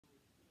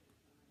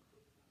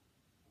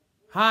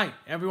Hi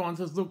everyone,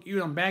 this is Luke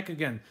Yu. I'm back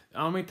again.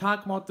 Let me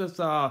talk about this.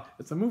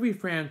 It's a movie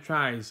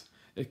franchise.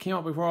 It came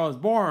out before I was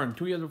born,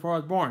 2 years before I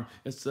was born.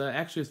 It's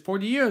actually it's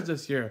 40 years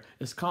this year.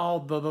 It's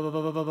called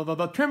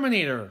the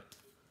Terminator.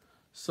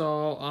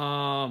 So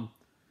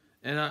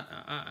and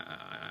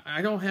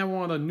I don't have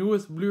one of the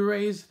newest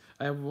Blu-rays.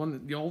 I have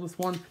the oldest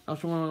one.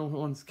 Not sure one of the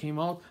ones came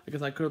out. I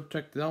guess I could have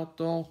checked it out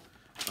though.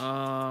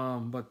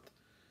 But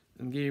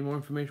and gave you more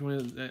information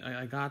when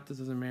I got this.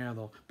 Doesn't matter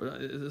though.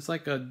 But it's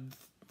like a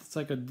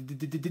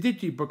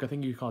digibook, I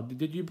think you call it.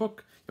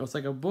 Digibook. It's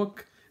like a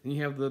book, and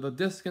you have the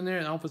disc in there,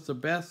 and I don't know if it's the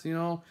best,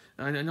 And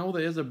I know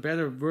there is a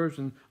better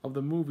version of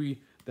the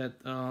movie that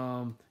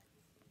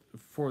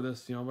for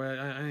this, but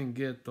I didn't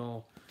get it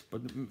though.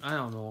 But I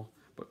don't know.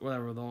 But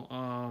whatever though.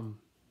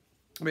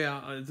 But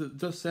yeah, it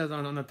just says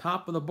on the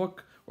top of the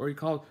book, or you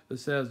call it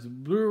says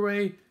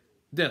Blu-ray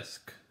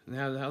disc, and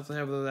it also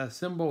have that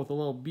symbol with a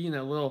little B and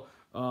that little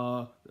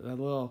I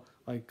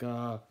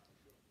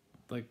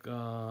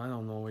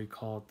don't know what you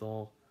call it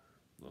though,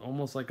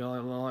 almost like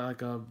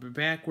a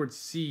backward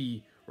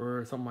C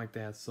or something like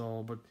that.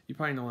 So, but you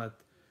probably know that.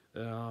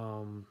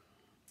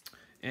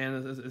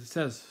 And it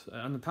says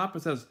on the top,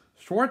 it says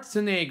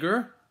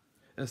Schwarzenegger.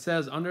 It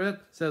says under it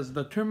says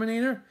the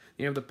Terminator.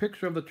 You have the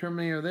picture of the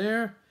Terminator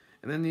there,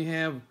 and then you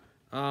have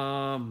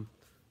well,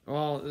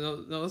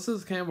 this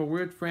is kind of a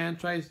weird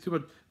franchise too,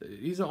 but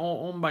these are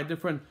all owned by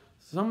different.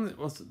 Some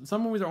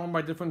movies are owned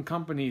by different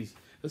companies.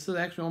 This is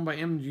actually owned by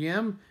MGM,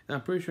 and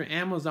I'm pretty sure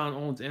Amazon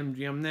owns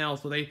MGM now,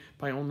 so they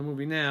probably own the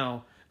movie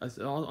now.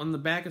 On the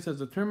back it says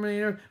the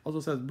Terminator. Also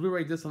says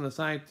Blu-ray disc on the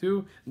side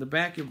too. In the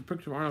back you have a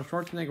picture of Arnold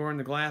Schwarzenegger wearing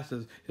the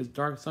glasses, his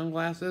dark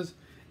sunglasses,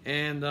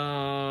 and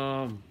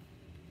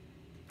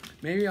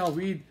maybe I'll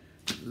read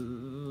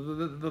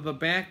the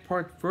back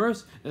part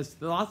first. There's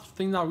lots of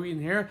things I'll read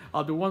in here.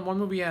 I'll do one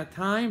movie at a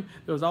time.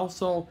 There's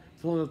also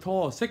a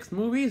total of 6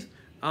 movies.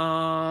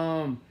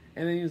 And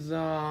these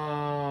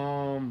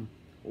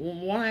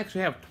one I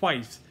actually have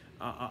twice.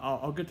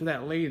 I'll get to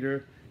that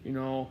later.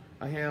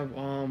 I have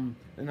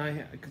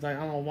because I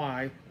don't know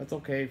why. That's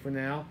okay for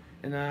now.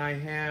 And I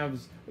have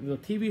the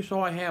TV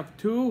show. I have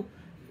 2,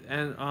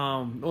 and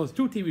there's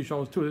 2 TV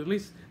shows too. At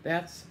least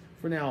that's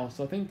for now.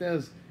 So I think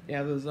there's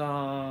I'm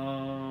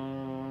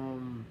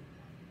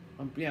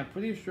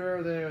pretty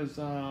sure there's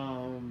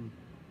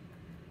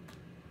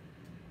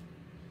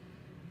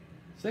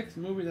 6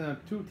 movies and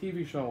 2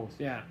 TV shows.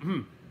 Yeah.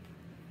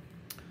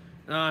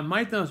 I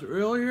might have done this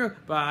earlier,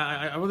 but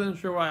I wasn't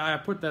sure why I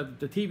put the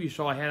TV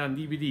show I had on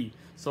DVD.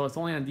 So it's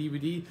only on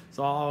DVD,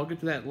 so I'll get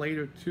to that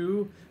later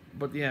too.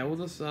 But yeah, we'll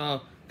just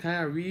kind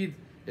of read.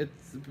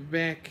 It's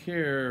back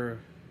here.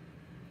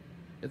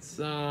 It's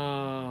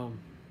hard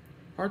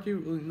to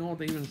really know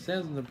what it even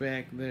says in the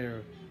back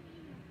there.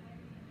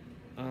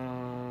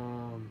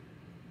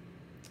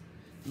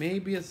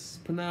 Maybe it's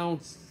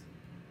pronounced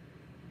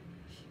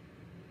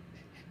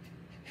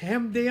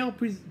Hamdale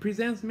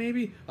presents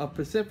maybe a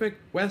Pacific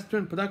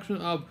Western production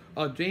of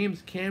a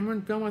James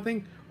Cameron film, I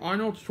think.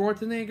 Arnold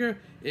Schwarzenegger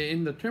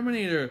in The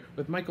Terminator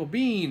with Michael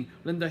Biehn,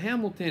 Linda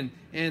Hamilton,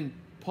 and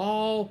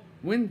Paul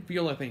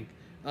Winfield, I think.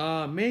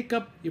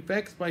 Makeup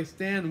effects by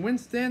Stan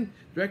Winston.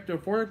 Director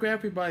of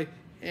photography by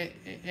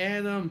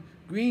Adam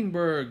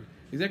Greenberg.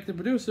 Executive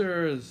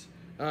producers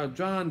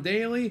John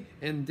Daly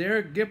and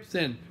Derek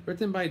Gibson.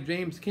 Written by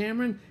James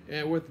Cameron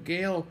with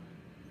Gail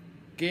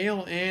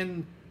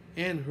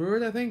and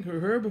Hurd, I think,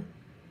 Herb.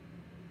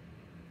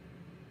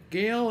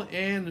 Gale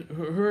and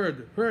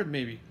Hurd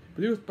maybe.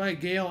 Produced by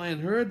Gale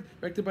and Hurd,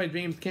 directed by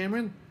James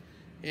Cameron,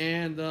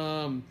 and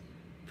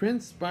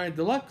Prince by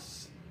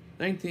Deluxe,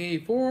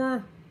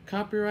 1984.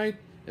 Copyright.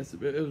 It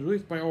was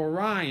released by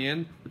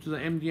Orion, which is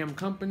an MGM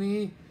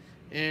company,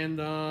 and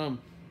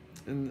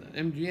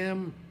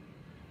MGM.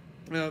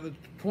 The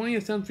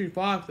 20th Century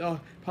Fox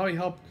probably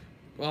helped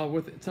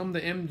with some of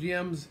the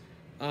MGM's.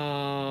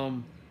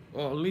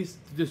 Or at least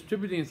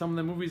distributing some of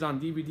the movies on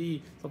DVD,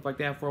 stuff like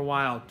that for a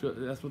while.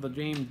 That's with the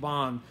James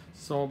Bond.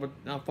 So, but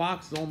now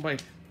Fox is owned by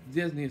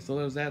Disney, so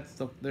there's that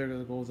stuff there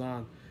that goes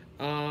on.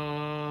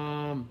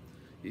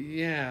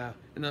 Yeah,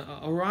 and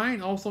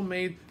Orion also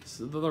made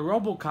the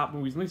RoboCop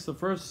movies, at least the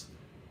first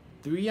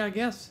 3, I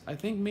guess. I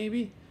think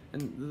maybe.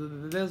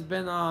 And there's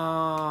been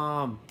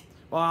well,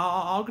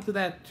 I'll get to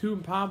that too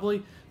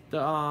probably.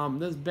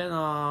 There's been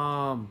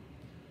 4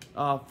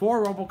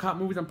 RoboCop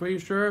movies, I'm pretty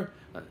sure.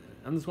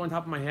 I'm just going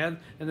top of my head,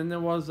 and then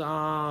there was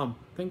I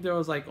think there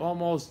was like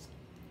almost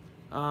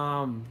maybe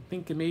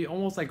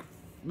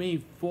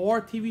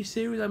 4 TV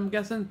series. I'm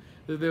guessing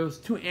there was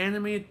 2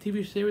 animated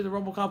TV series of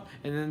RoboCop,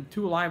 and then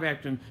 2 live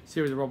action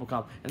series of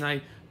RoboCop. And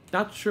I'm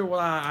not sure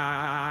what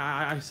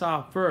I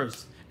saw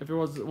first, if it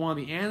was one of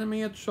the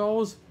animated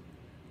shows,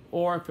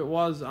 or if it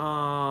was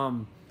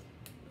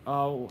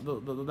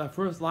that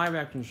first live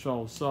action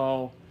show.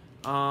 So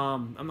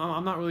I'm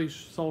not really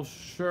so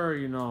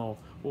sure,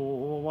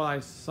 what I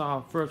saw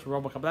first for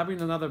RoboCop. That'll be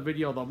in another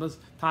video though. I'm just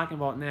talking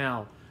about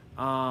now.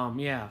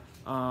 Yeah.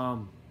 I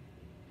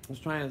was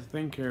trying to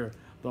think here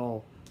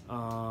though.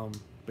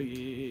 but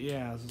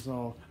yeah,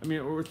 so I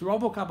mean, with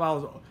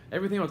RoboCop,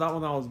 everything was out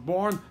when I was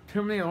born.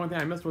 Terminator, the only thing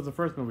I missed was the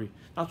first movie.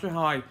 Not sure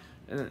how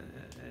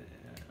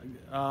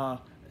uh,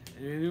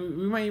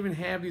 we might even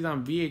have these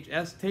on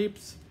VHS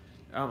tapes.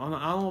 I don't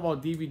know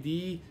about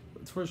DVD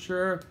for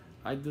sure.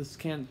 I just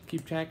can't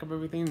keep track of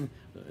everything,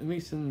 at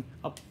least in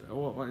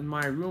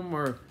my room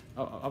or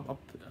up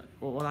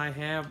what I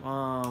have.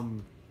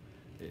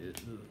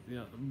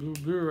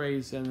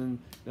 Blu-rays, and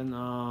then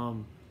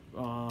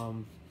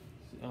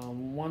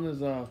one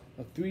is a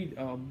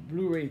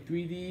Blu-ray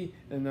 3D,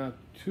 and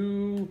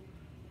two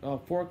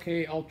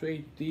 4K Ultra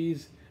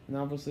HDs, and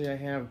obviously I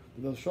have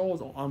the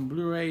shows on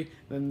Blu-ray,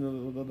 then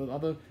the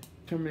other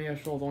Terminator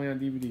shows only on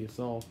DVD.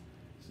 So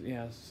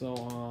yeah,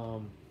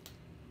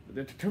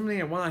 the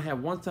Terminator 1 I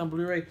have once on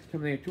Blu-ray,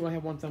 Terminator 2 I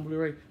have once on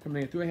Blu-ray,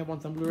 Terminator 3 I have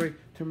once on Blu-ray,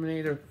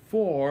 Terminator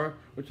 4,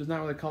 which is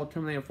not really called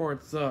Terminator 4,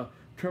 it's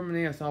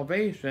Terminator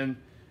Salvation.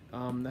 I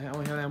only have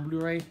that on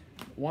Blu-ray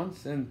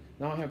once, and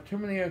now I have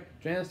Terminator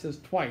Genesis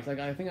twice.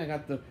 I think I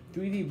got the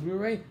 3D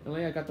Blu-ray, and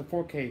later I got the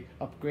 4K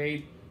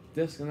upgrade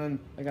disc, and then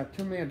I got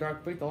Terminator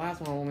Dark Fate, the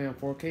last one only on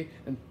 4K,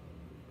 and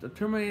the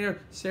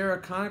Terminator Sarah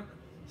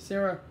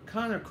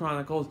Connor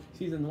Chronicles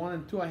Season 1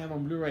 and 2 I have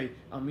on Blu-ray,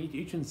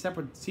 each in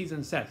separate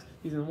season sets.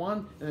 Season 1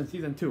 and then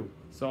Season 2.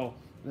 So,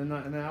 and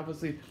then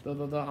obviously,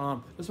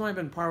 this might have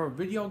been part of a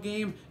video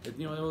game. It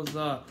was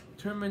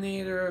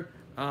Terminator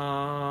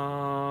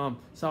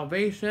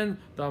Salvation,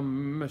 the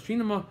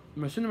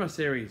Machinima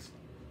series.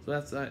 So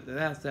that's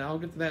that. I'll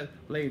get to that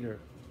later.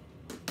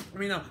 I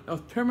mean,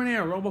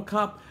 Terminator,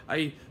 RoboCop.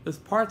 There's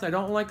parts I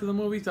don't like of the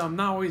movies. So I'm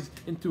not always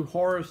into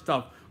horror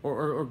stuff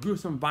or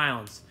gruesome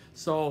violence.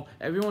 So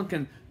everyone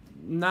can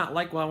not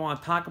like what I want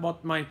to talk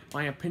about. My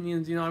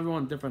opinions,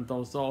 everyone's different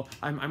though. So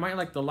I might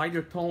like the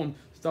lighter tone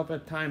stuff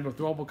at times with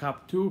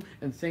RoboCop 2,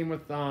 and same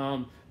with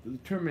the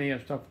Terminator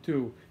stuff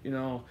too.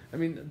 I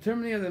mean,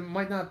 Terminator, there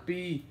might not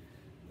be.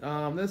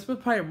 There's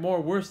probably more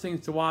worse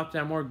things to watch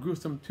that are more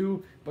gruesome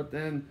too. But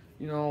then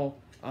but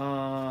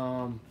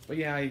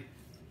yeah, I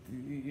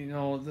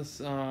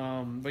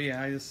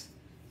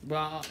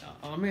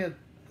mean,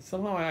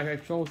 somehow I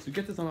chose to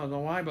get this. I don't know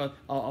why, but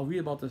I'll read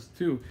about this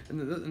too. And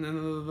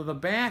the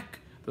back,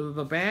 there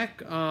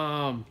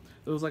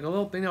was like a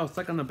little thing that was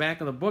stuck on the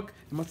back of the book.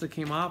 It must have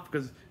came off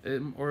because I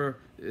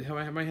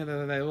might have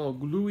that little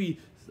gluey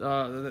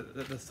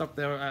the stuff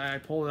there. I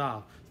pulled it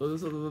off.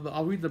 So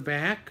I'll read the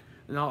back,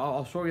 and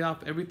I'll show you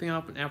everything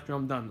off after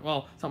I'm done.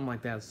 Well, something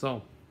like that.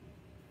 So,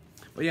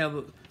 but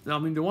yeah. Now, I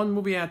mean, the one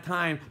movie at a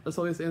time,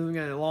 so this isn't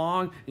getting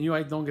long, and you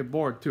guys don't get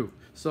bored, too.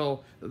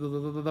 So,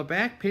 the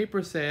back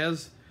paper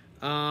says,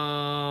 it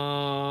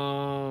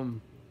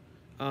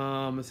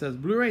says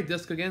Blu-ray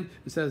disc again.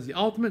 It says the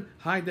ultimate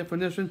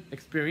high-definition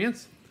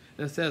experience.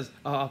 And it says,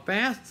 a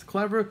fast,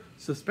 clever,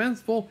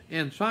 suspenseful,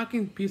 and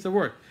shocking piece of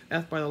work.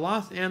 That's by the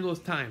Los Angeles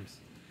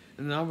Times.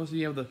 And then obviously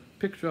you have the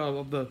picture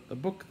of the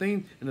book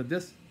thing and the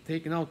disc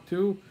taken out,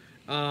 too.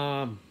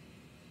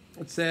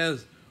 It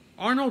says,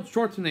 Arnold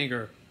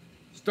Schwarzenegger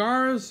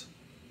stars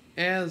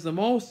as the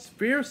most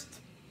fierce.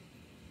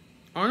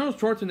 Arnold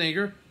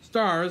Schwarzenegger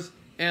stars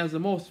as the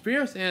most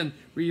fierce and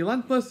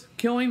relentless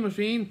killing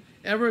machine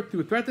ever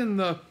to threaten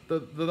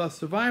the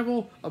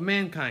survival of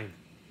mankind.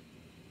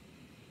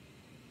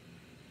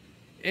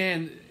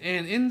 An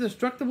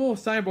indestructible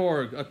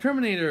cyborg, a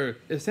Terminator,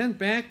 is sent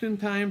back in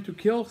time to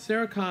kill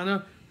Sarah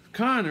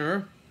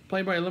Connor,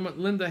 played by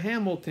Linda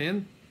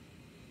Hamilton,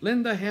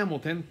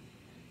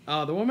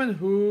 the woman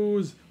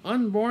whose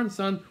unborn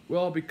son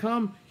will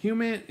become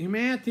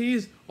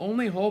humanity's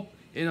only hope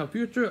in a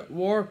future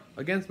war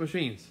against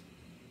machines.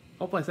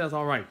 Hopefully I said that's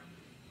all right.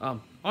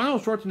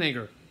 Arnold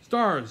Schwarzenegger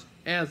stars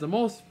as the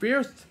most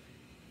fierce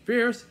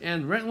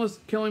and relentless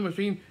killing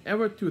machine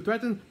ever to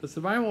threaten the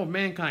survival of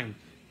mankind.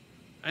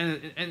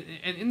 An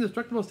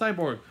indestructible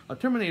cyborg, a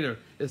Terminator,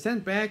 is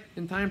sent back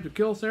in time to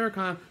kill Sarah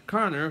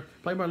Connor,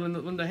 played by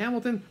Linda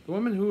Hamilton, the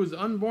woman whose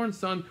unborn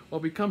son will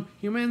become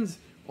humanity's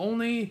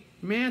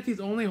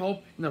only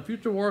hope in a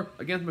future war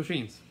against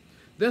machines.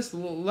 This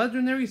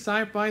legendary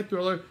sci-fi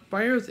thriller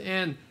fires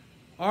an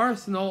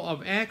arsenal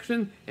of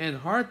action and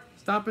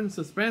heart-stopping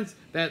suspense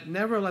that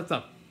never lets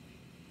up.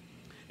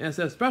 And it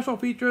says special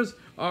features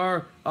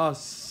are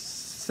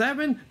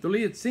 7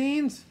 deleted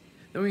scenes.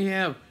 Then we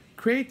have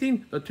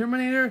creating the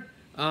Terminator.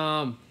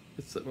 You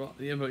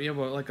have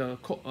like a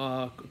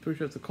pretty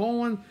sure it's a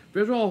colon,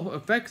 visual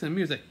effects and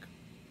music.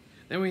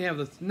 Then we have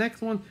the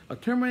next one, a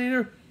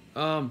Terminator,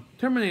 a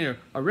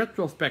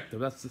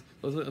retrospective. I think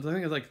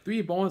it's like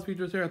 3 bonus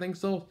features here. I think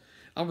so.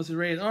 Obviously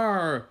rated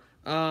R.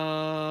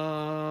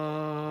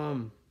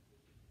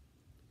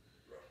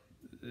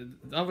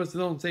 Obviously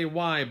don't say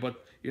why, but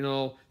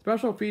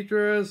special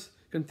features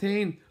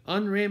contain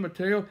unrated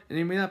material and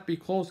they may not be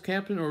closed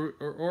caption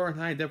or in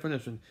high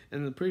definition.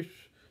 And I'm pretty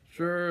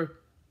sure,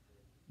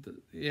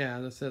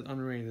 that says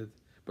unrated.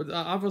 But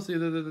obviously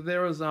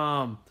there was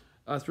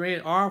it's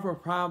rated R for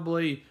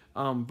probably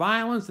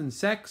violence and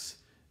sex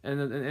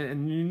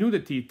and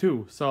nudity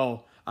too.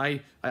 So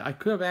I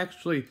could have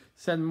actually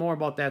said more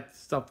about that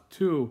stuff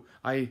too.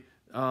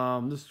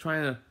 Just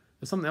trying to.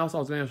 There's something else I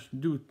was gonna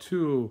do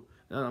too.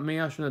 Maybe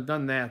I shouldn't have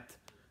done that.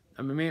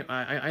 I mean, maybe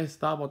I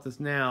thought about this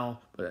now,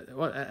 but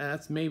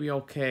that's maybe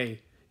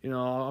okay. I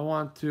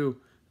want to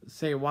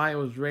say why it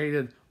was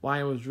rated,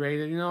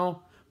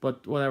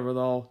 But whatever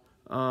though.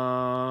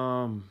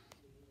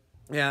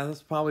 Yeah,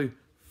 that's probably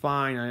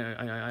fine.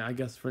 I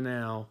guess for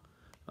now.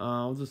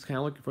 I was just kind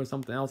of looking for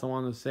something else I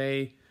wanted to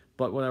say,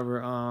 but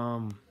whatever.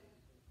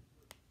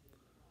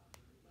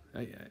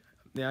 I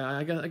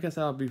guess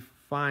that'll be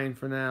fine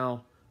for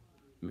now.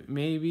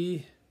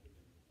 Maybe.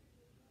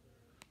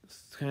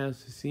 Just kind of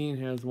seeing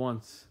here as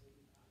once.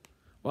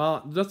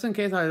 Well, just in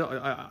case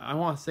I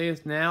want to say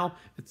this now,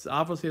 it's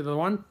obviously the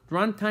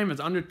run time is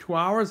under 2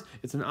 hours.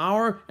 It's 1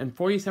 hour and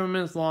 47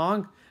 minutes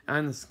long,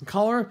 and it's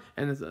color.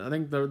 And I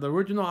think the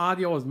original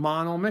audio is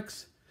mono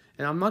mix,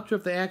 and I'm not sure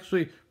if they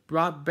actually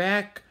brought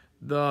back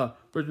the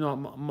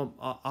original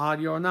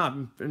audio or not.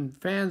 And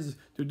fans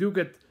who do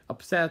get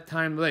upset at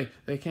times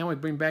they can't always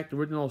bring back the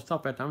original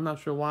stuff. I'm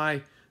not sure why.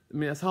 I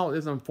mean, that's how it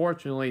is,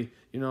 unfortunately.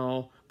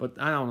 But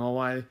I don't know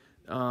why.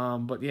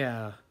 But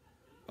yeah.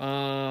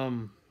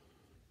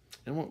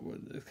 And what?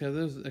 Because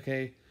there's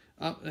okay.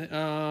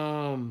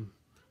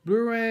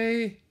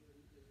 Blu-ray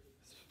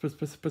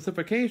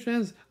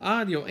specifications: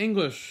 audio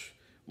English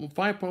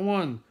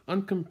 5.1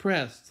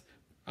 uncompressed,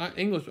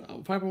 English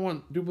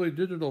 5.1 digitally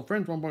digital,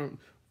 French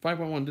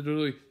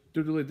 1.5.1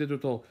 digitally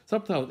digital,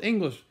 subtitles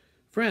English,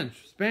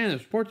 French,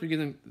 Spanish, Portuguese,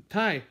 and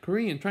Thai,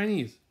 Korean,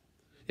 Chinese.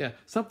 Yeah,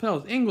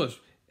 subtitles English,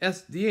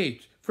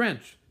 SDH,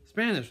 French,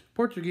 Spanish,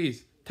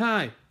 Portuguese,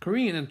 Thai,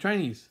 Korean, and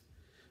Chinese.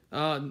 Came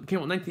out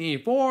in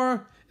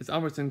 1984. It's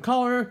obviously in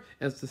color.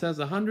 It says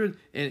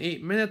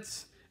 108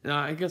 minutes.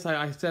 I guess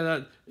I said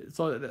that.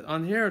 So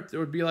on here it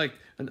would be like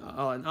an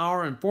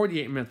hour and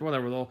 48 minutes,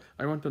 whatever. Though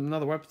I went to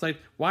another website,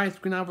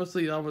 widescreen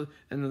obviously, and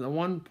the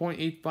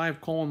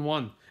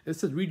 1.85:1. It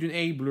says Region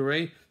A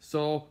Blu-ray.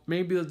 So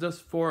maybe it's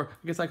just for.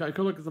 I guess I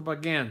could look this up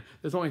again.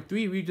 There's only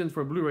 3 regions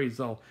for Blu-rays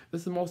though.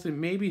 This is mostly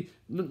maybe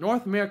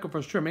North America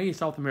for sure, maybe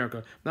South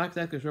America. Not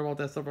exactly sure about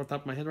that stuff off the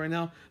top of my head right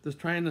now. Just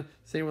trying to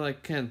say what I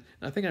can.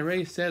 And I think I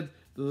already said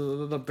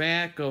the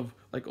back of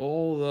like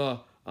all the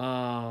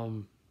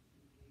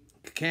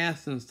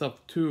cast and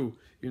stuff too,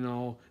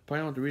 Probably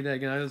don't have to read that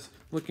again. I was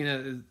looking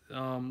at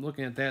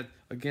that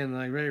again, and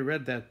I already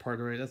read that part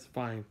already. That's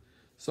fine.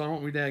 So I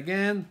won't read that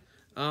again.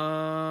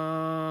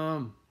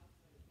 But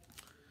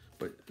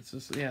it's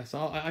just yeah.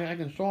 So I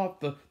can show off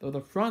the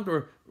front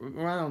or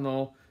I don't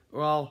know.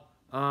 Well,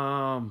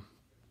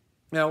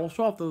 yeah, we'll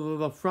show off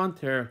the front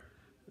here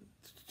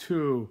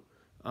too.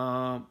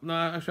 No,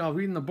 actually, I'll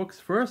read in the books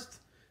first,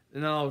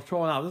 and then I'll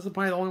show it out. This is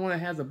probably the only one that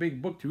has a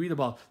big book to read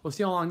about. We'll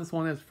see how long this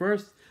one is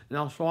first, and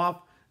I'll show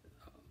off.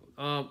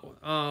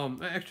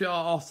 Actually,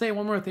 I'll say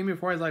one more thing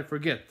before I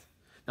forget.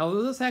 Now,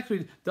 this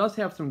actually does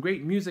have some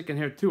great music in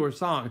here too, or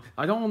song.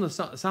 I don't own the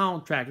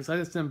soundtrack, so I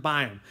just didn't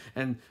buy them,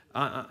 and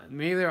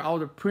maybe they're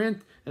out of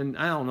print, and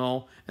I don't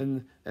know.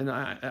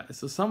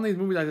 So some of these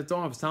movies I just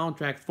don't have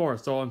soundtracks for,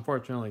 so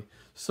unfortunately.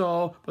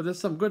 So, but there's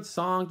some good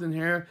songs in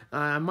here.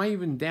 I might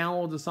even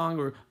download the song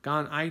or go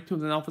on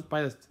iTunes and I'll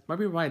buy this. Might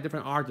be by a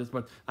different artist,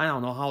 but I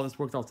don't know how this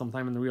works out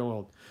sometime in the real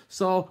world.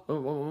 So,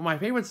 my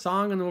favorite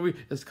song in the movie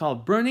is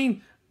called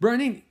 "Burning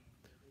in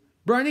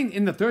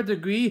the Third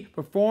Degree,"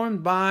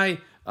 performed by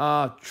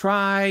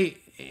Triangles.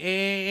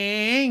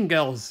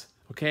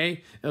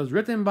 Okay, it was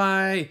written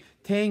by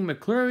Tang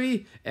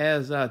McClure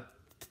as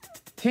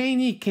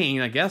Taney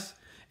Kane, I guess,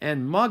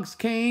 and Muggs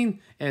Kane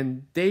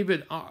and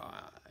David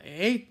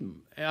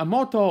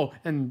Amoto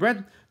and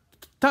Brett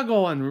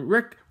Tuggle and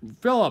Rick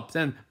Phillips,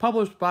 and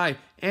published by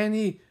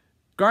Annie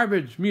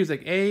Garbage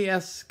Music,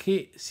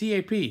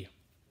 ASCAP.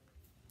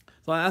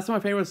 So that's my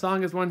favorite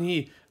song, is when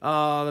the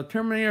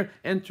Terminator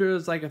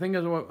enters, like, I think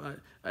is what,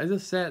 I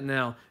just said it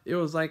now. It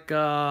was like,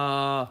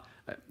 I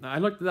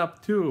looked it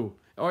up too.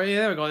 Oh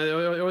yeah, there we go.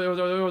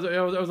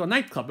 It was a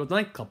nightclub. It was a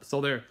nightclub.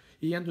 So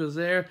he enters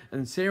there,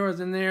 and Sarah's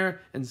in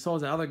there, and so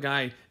is the other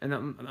guy. And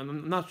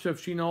I'm not sure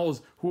if she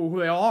knows who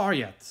they all are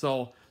yet.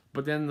 So,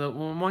 but then the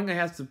one guy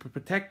has to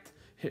protect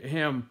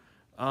him.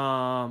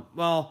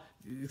 Well.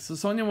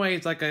 So anyway,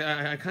 it's like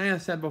I kind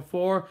of said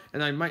before,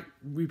 and I might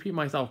repeat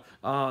myself.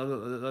 They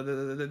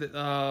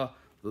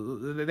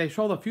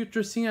show the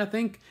future scene, I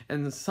think,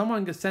 and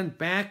someone gets sent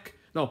back.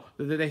 No,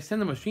 they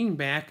send a machine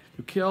back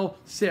to kill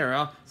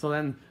Sarah. So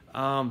then,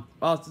 well,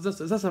 it's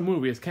just a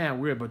movie. It's kind of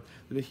weird, but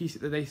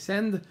they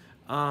send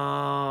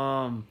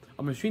a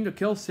machine to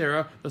kill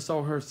Sarah,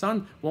 so her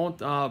son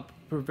won't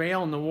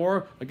prevail in the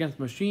war against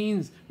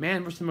machines,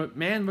 man versus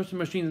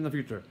machines in the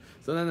future.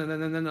 So then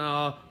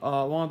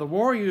one of the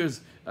warriors,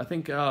 I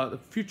think the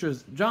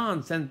future's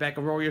John, sends back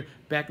a warrior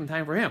back in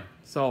time for him.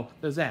 So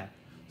there's that.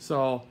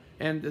 So,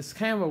 and it's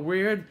kind of a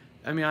weird,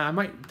 I mean, I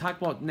might talk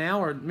about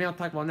now, or maybe I'll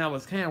talk about now, but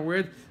it's kind of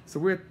weird. It's a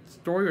weird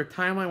story or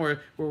timeline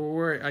where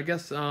I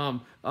guess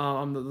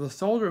the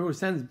soldier who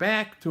sends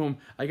back to him,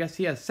 I guess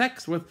he has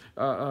sex with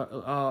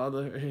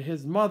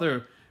his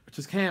mother, which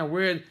is kind of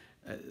weird.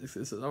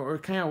 or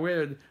kind of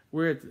weird.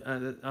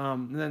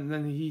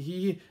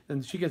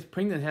 Then she gets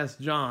pregnant, and has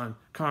John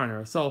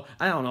Connor. So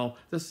I don't know.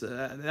 This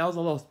that was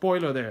a little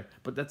spoiler there,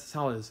 but that's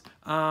how it is.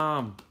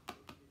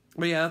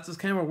 But yeah, that's just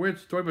kind of a weird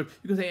story. But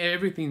you can say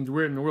everything's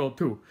weird in the world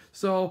too.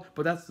 So,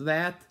 but that's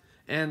that.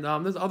 And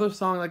there's other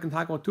songs I can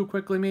talk about too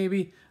quickly,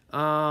 maybe.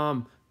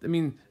 I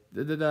mean,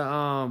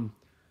 the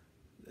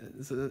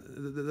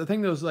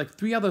thing, there's like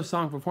 3 other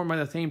songs performed by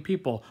the same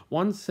people.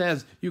 One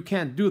says "You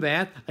Can't Do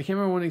That." I can't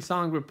remember when these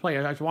songs would play.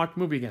 I should watch the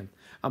movie again.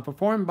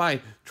 Performed by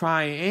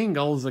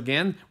Triangles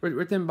again.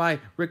 Written by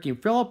Ricky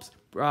Phillips.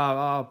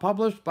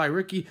 Published by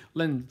Ricky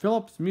Lynn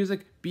Phillips.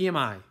 Music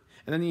BMI.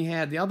 And then he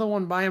had the other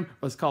one by him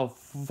was called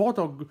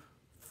Photo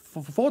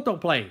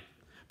Play.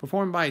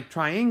 Performed by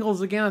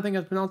Triangles again, I think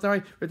that's pronounced that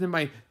right. Written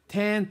by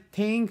Tang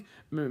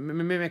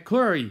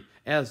McClurry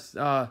as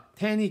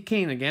Tanny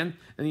Kane again.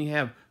 And you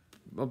have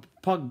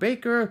Pug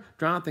Baker,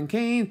 Jonathan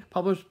Kane,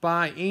 published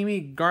by Amy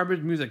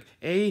Garbage Music,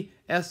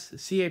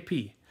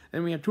 ASCAP.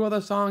 Then we have 2 other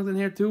songs in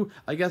here too.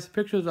 I guess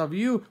Pictures of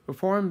You,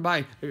 performed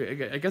by,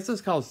 I guess it's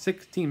called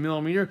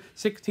 16mm,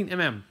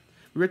 16mm.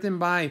 Written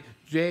by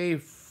Jay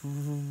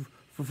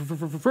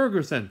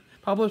Ferguson,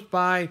 published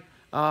by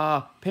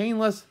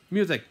Painless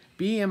Music,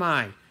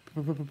 BMI,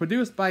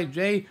 produced by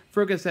Jay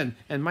Ferguson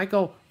and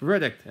Michael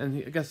Verdict,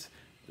 and I guess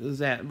is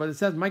that. But it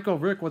says Michael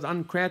Verdict was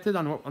uncredited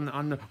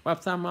on the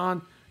website I'm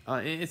on.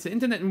 It's an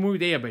internet movie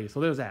database, so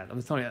there's that. I'm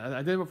just telling you,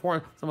 I did it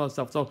before some other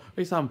stuff, so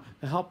maybe some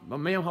help,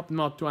 may help them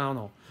out too. I don't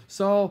know.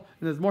 So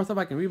there's more stuff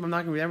I can read, but I'm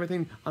not gonna read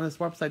everything on this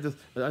website. Just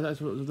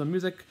the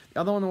music. The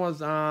other one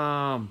was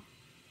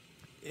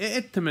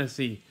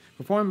Intimacy,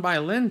 performed by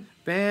Lynn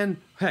Van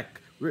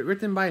Heck,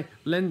 written by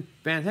Lynn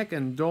Van Heck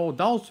and Joel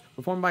Dulce,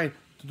 performed by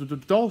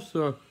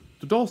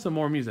Dulce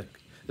More Music.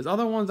 There's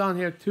other ones on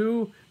here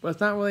too, but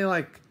it's not really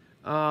like,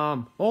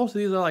 most of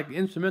these are like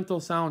instrumental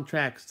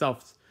soundtrack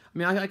stuff. I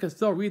mean, I can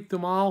still read through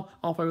them all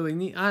if I really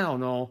need. I don't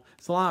know.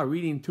 It's a lot of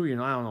reading too, you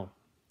know. I don't know.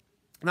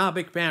 Not a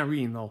big fan of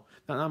reading though.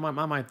 Not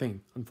my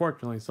thing,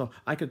 unfortunately. So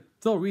I could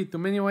still read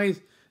them anyways.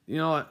 You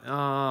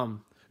know,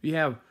 we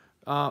have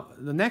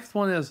the next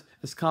one is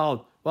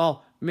called,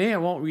 well, maybe I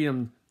won't read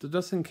them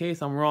just in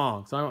case I'm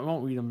wrong. So I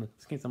won't read them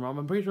just in case I'm wrong.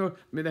 I'm pretty sure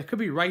that could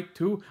be right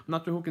too. I'm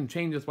not sure who can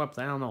change this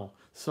website. I don't know.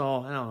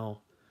 So I don't know.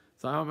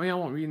 So maybe I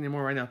won't read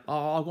anymore right now.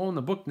 I'll go in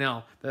the book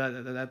now.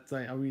 That's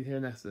I'll read here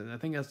next. I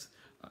think that's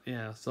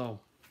yeah. So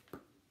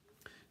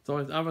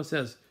it other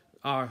says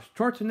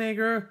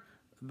Schwarzenegger,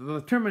 the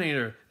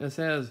Terminator. It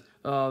says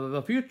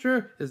the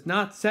future is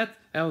not set.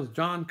 That was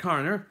John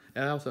Connor.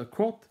 That was a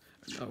quote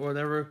or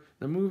whatever,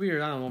 the movie,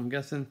 or I don't know. I'm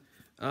guessing.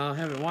 I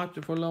haven't watched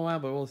it for a little while,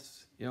 but we'll,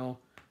 you know.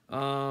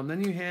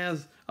 Then he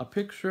has a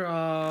picture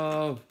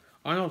of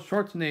Arnold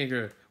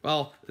Schwarzenegger.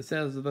 Well, it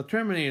says the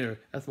Terminator.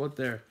 That's what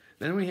there.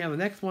 Then we have the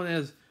next one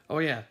is, oh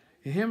yeah,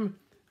 him.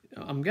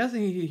 I'm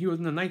guessing he was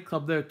in the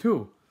nightclub there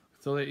too.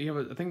 So you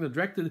have I think the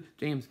directed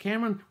James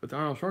Cameron with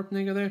Arnold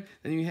Schwarzenegger there.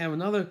 Then you have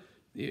another.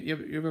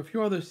 You have a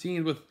few other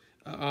scenes with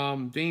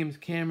James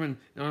Cameron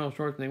and Arnold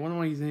Schwarzenegger.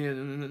 One he's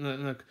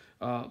in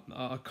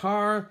a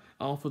car.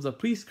 If it was a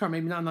police car,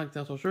 maybe not like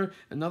that, so sure.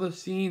 Another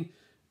scene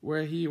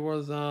where he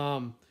was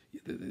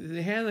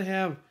they had to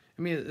have.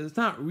 I mean, it's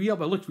not real,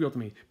 but it looks real to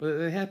me. But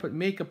they had to put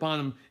makeup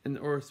on him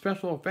or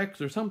special effects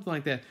or something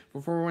like that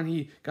before when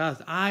he got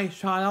his eye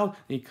shot out and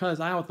he cut his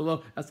eye out the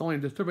low. That's the only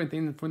disturbing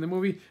thing from the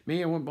movie. Maybe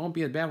it won't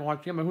be as bad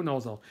watching it, but who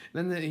knows though.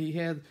 And then he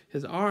had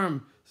his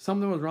arm.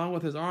 Something was wrong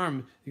with his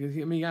arm.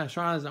 He got a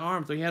shot at his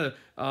arm, so he had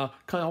to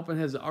cut open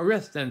his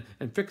wrist and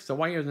fix the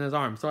wires in his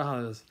arm. So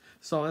how it is.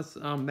 So that's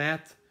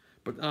that.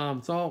 But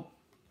so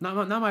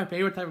not my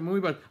favorite type of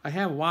movie, but I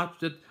have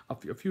watched it a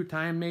few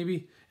times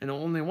maybe, and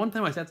only one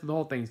time I sat through the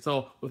whole thing.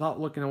 So without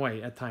looking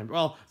away at times,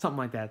 well, something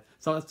like that.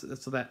 So that's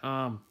so that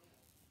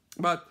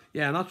but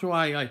yeah, I'm not sure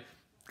why I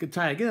could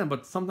try again,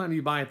 but sometimes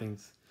you buy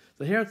things.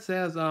 So here it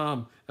says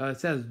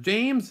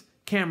James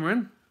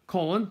Cameron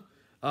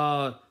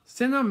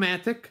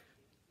Cinematic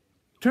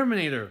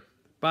Terminator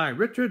by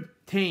Richard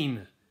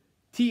Tane,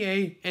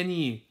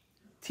 Tane,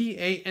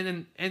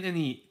 Tannne,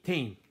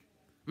 Tane.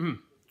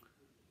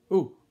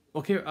 Ooh,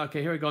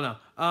 okay, here we go now.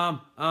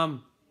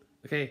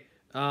 Okay,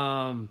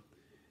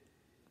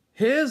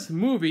 his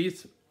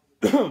movies,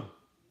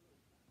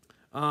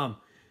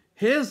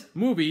 his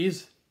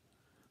movies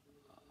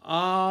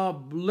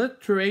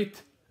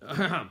obliterate,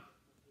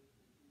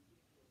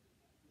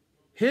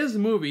 his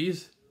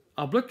movies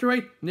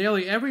obliterate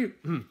nearly every,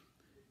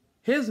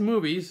 his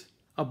movies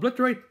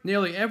obliterate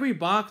nearly every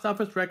box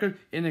office record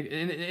in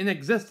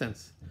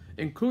existence,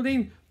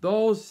 including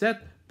those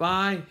set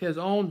by his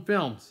own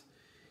films.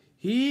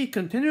 He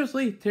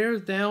continuously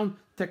tears down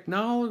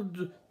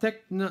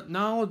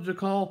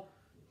technological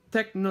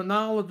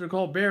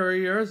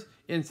barriers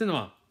in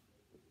cinema,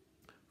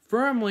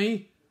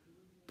 firmly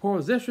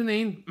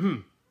positioning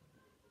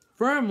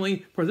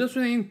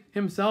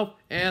himself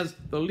as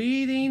the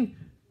leading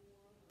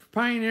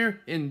pioneer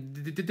in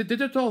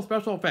digital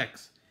special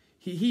effects.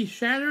 He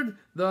shattered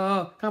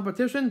the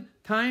competition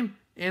time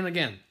and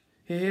again.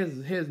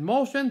 His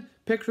motion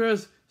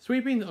pictures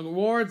sweeping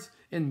awards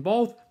in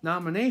both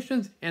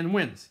nominations and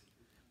wins.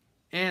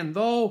 And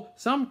though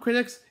some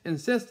critics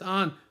insist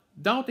on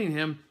doubting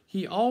him,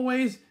 he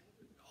always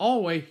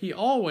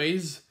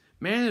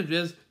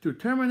manages to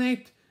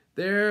terminate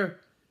their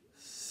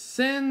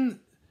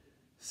cynicism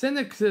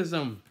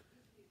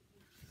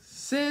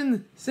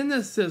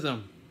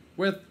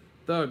with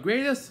the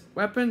greatest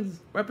weapon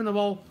of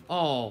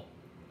all.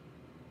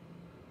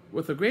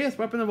 With the greatest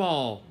weapon of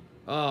all,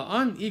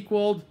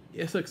 unequaled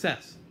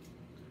success.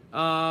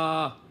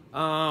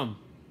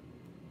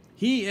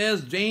 He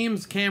is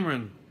James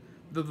Cameron,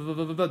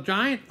 the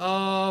giant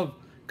of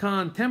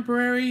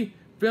contemporary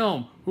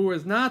film, who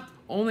is not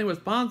only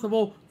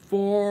responsible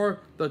for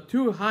the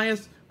two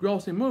highest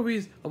grossing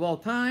movies of all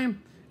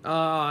time,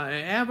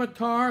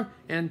 Avatar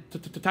and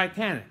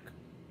Titanic,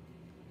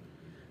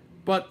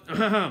 but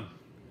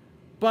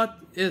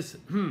is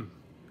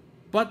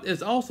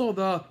also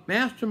the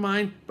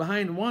mastermind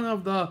behind one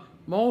of the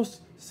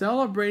most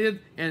celebrated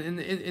and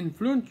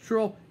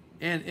influential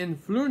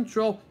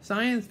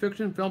science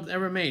fiction films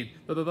ever made,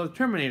 the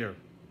Terminator.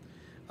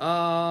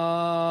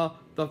 The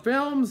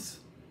film's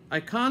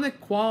iconic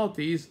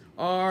qualities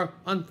are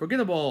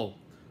unforgettable.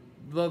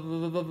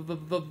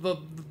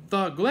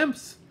 The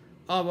glimpse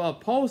of a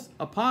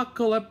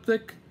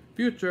post-apocalyptic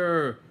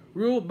future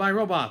ruled by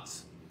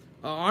robots.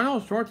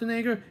 Arnold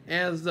Schwarzenegger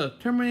as the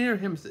Terminator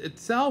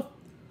itself,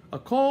 a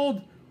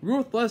cold,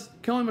 ruthless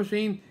killing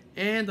machine,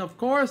 and of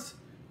course,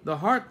 the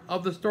heart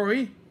of the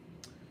story,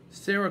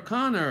 Sarah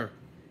Connor,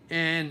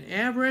 an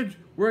average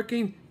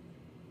working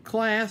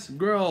class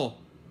girl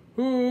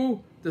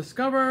who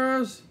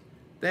discovers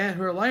that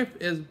her life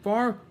is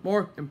far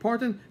more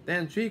important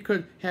than she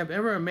could have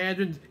ever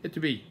imagined it to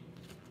be.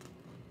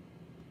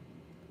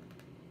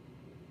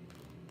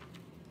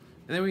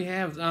 And then we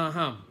have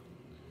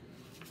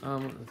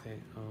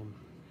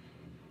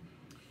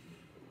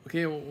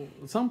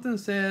something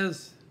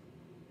says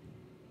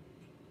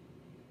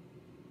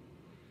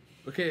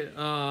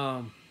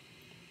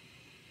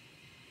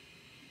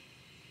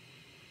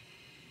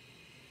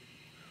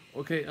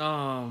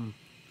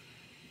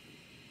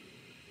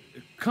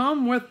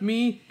come with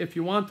me if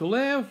you want to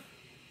live.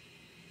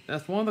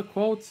 That's one of the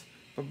quotes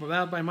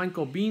by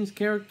Michael Bean's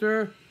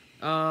character.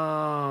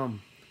 I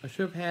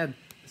should have had,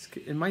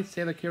 it might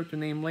say the character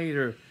name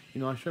later.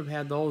 I should have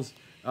had those.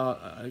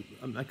 I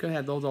could have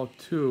had those all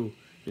too.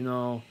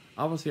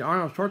 Obviously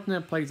Arnold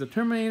Schwarzenegger plays the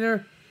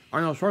Terminator.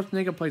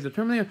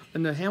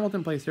 And then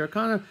Hamilton plays Sarah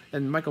Connor,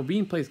 and Michael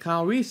Bean plays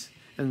Kyle Reese,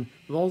 and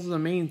those are the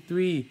main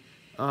three.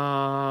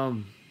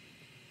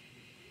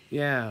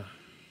 Yeah.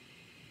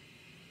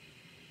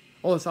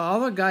 Oh, this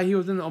other guy, he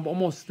was in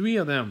almost three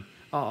of them.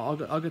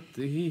 His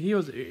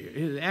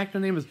actor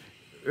name is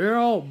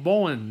Earl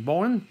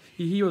Bowen.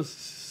 He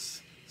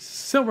was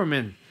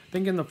Silverman. I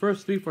think in the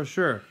first three for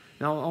sure.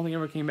 And I don't think he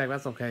ever came back.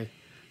 That's okay.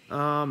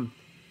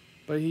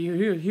 But he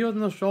was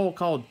in a show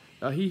called.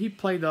 He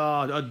played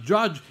a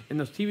judge in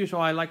this TV show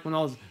I liked when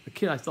I was a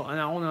kid. I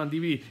own it on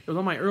DVD. It was one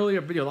of my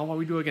earlier videos. I don't know what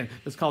we do again.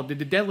 It's called The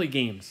Deadly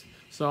Games.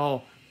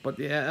 So, but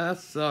yeah,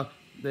 that's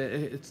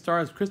it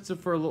stars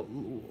Christopher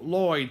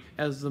Lloyd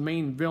as the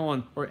main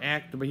villain or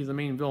actor, but he's the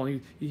main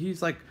villain.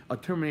 He's like a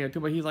Terminator too,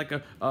 but he's like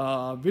a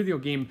video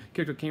game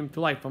character came to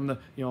life from the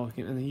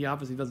and he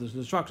obviously does this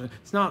destruction.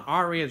 It's not an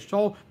R-rated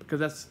show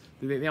because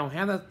they don't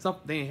have that stuff.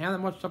 They didn't have that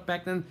much stuff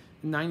back then.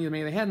 In the 90s,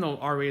 maybe they had no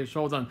R-rated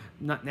shows on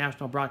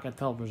national broadcast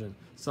television.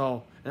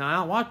 So, and I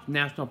don't watch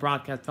national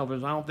broadcast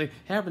television. I don't think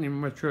they have any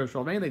mature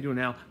shows. Maybe they do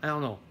now. I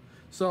don't know.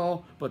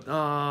 So, but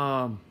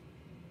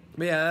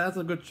yeah, that's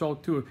a good show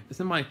too. It's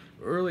in my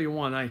early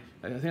one. I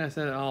think I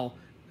said it all.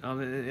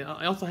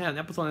 I also had an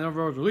episode that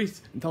never was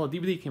released until the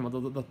DVD came out. The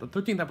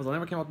 13th episode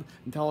never came out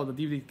until the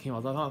DVD came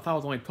out. I thought it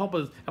was only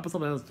 12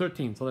 episodes, and it was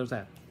 13. So there's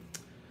that.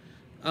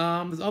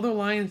 There's other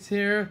lines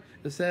here.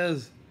 It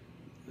says,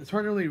 it's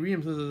hard to really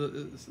read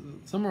them.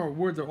 Some of our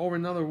words are over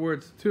in other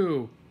words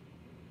too.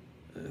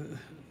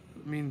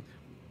 One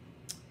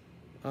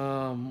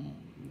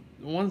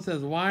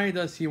says, "Why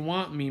does he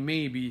want me?"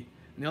 Maybe.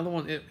 And the other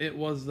one, it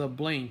was the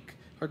blank.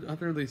 Hard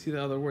to really see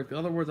the other words. The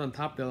other words on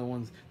top of the other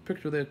ones.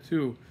 Picture there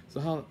too. So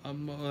how?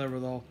 Whatever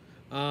though.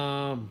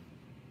 But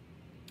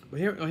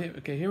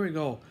here we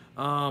go.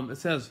 It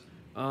says,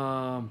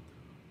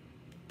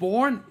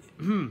 born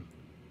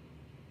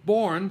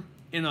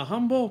in a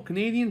humble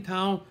Canadian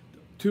town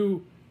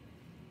to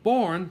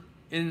born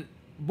in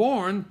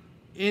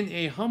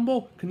a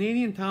humble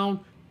Canadian town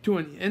to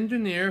an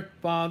engineer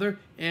father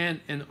and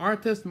an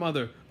artist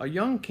mother. A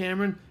young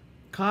Cameron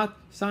caught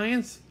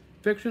science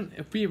fiction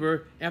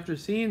fever after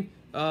seeing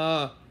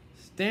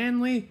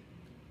Stanley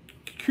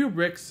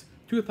Kubrick's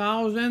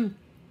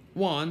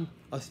 2001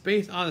 A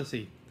Space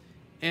Odyssey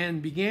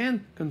and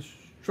began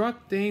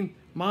constructing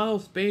model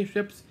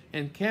spaceships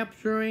and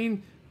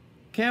capturing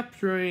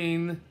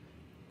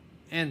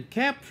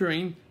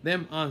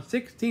them on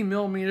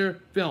 16mm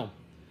film.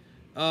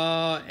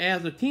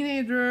 As a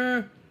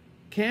teenager,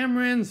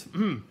 Cameron's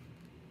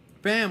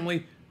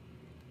family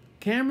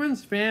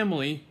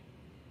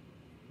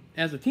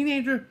As a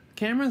teenager,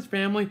 Cameron's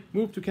family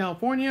moved to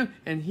California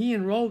and he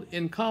enrolled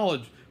in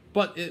college,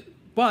 but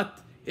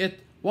it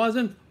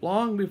wasn't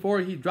long before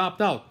he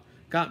dropped out,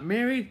 got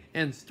married,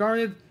 and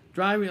started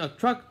driving a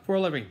truck for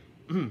a living.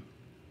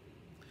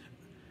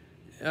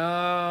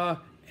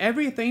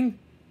 Everything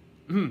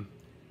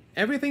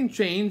Everything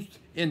changed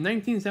in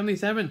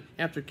 1977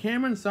 after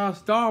Cameron saw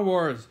Star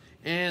Wars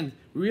and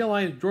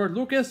realized George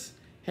Lucas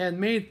had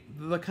made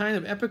the kind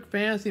of epic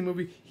fantasy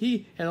movie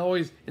he had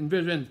always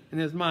envisioned in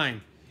his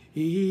mind.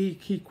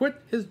 He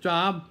quit his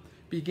job,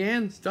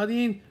 began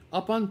studying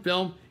up on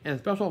film and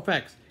special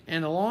effects,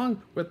 and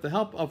along with the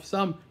help of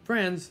some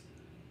friends,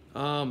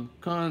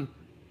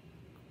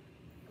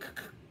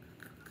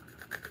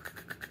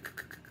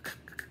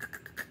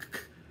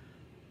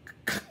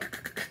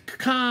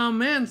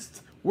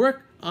 commenced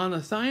work on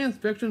a science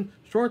fiction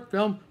short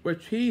film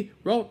which he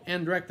wrote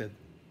and directed.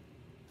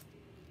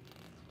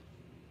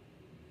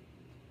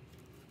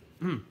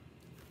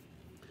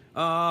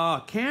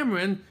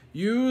 Cameron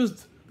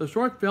used the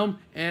short film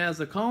as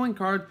a calling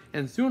card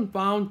and soon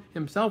found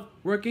himself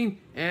working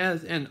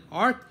as an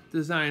art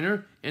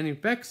designer and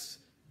effects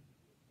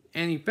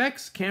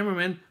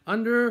cameraman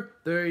under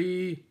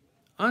the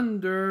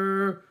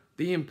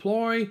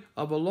employ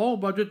of a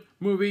low-budget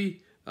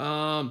movie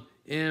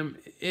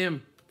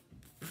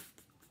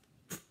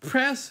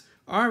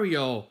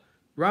impresario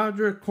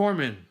Roger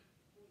Corman.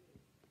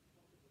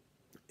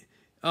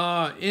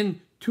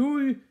 In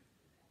two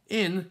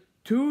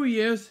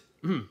years'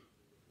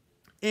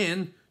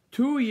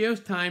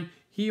 time,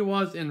 he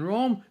was in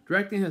Rome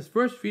directing his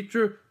first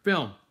feature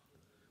film,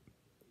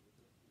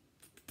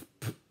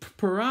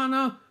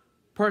 Piranha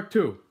Part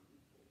 2,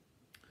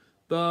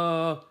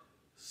 The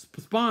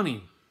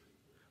Spawning.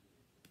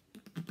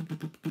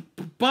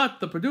 But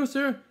the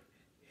producer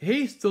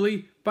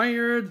hastily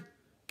fired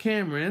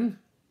Cameron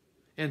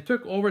and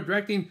took over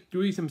directing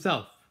duties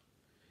himself.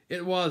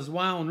 It was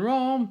while in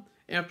Rome,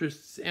 after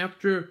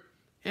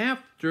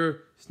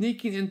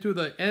sneaking into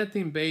the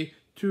editing bay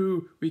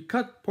to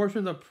recut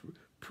portions of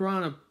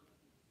Piranha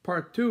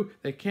Part 2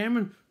 that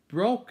Cameron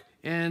broke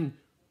and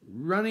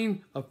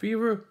running a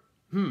fever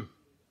of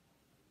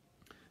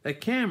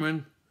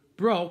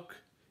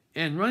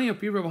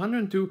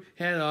 102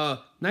 had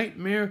a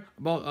nightmare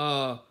about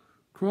a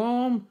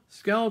chrome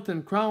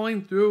skeleton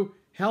crawling through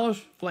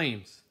hellish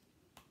flames.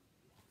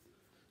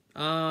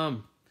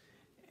 After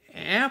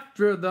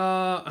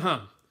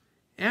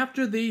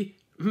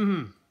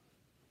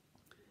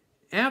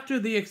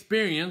the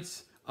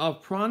experience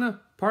of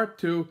Piranha Part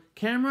 2,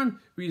 Cameron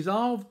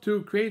resolved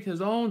to create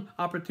his own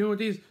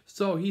opportunities,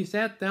 so he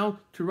sat down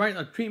to write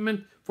a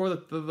treatment for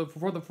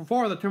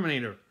the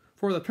Terminator,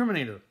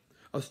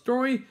 a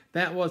story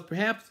that was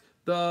perhaps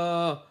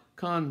the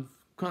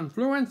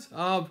confluence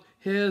of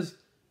his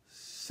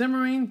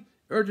simmering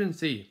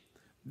urgency,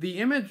 the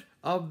image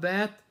of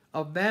that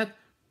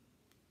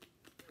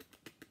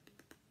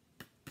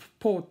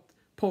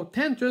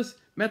portentous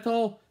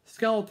metal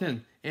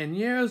skeleton, and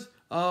years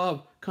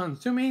of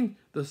consuming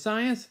the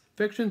science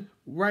fiction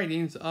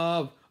writings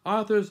of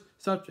authors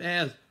such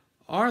as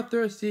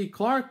Arthur C.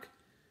 Clarke,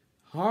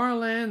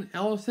 Harlan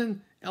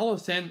Ellison,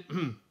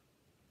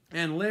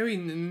 and Larry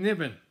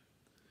Niven.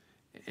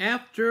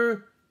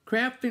 After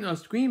crafting a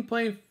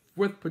screenplay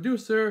with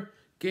producer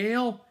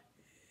Gale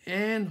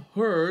and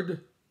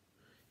Hurd,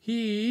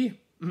 he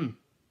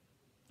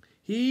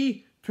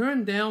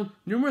turned down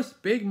numerous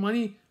big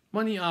money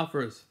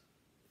offers.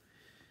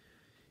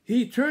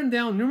 He turned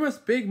down numerous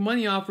big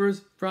money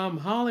offers from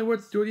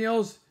Hollywood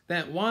studios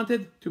that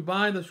wanted to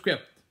buy the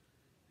script.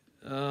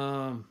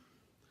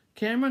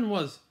 Cameron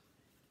was,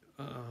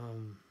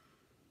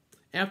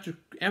 after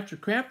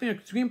crafting a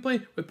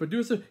screenplay with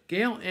producer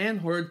Gale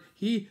Anhord,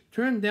 he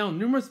turned down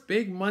numerous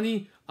big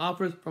money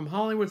offers from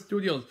Hollywood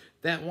studios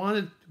that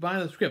wanted to buy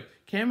the script.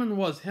 Cameron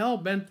was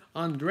hell-bent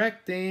on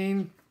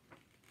directing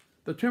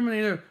the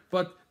Terminator,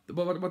 but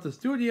the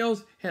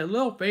studios had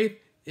little faith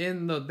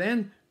in the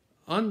then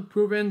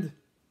unproven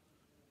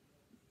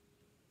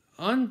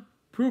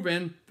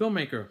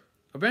filmmaker.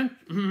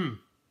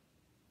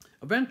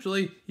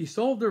 Eventually, he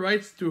sold the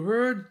rights to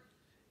Hurd,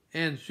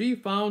 and she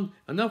found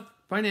enough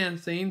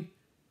financing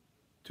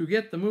to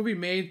get the movie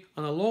made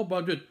on a low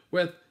budget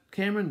with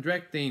Cameron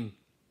directing.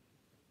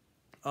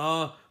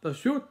 The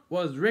shoot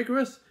was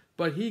rigorous,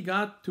 but he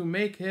got to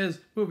make his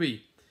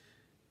movie.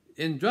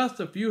 In just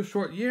a few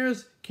short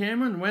years,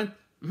 Cameron went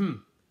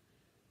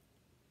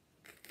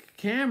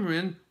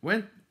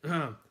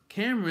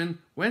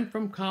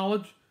from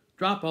college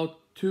dropout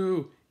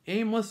to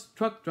aimless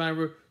truck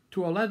driver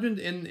to a legend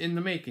in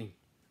the making.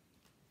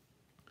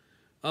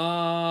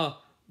 The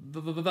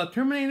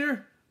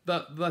Terminator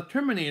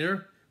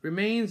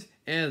remains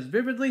as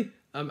vividly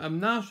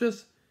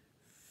obnoxious,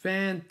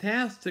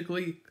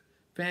 fantastically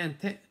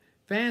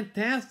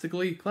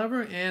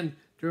clever, and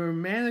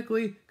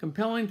dramatically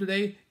compelling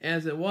today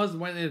as it was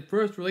when it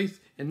first released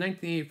in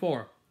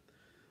 1984.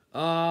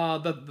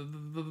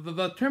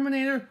 The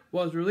Terminator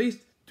was released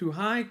to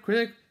high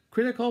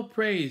critical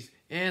praise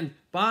and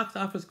box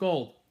office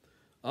gold.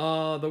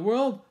 The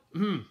world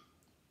the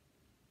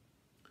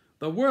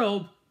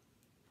world,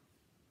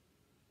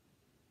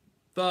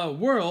 the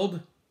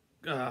world,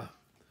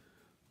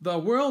 the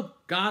world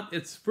got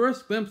its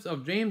first glimpse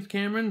of James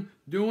Cameron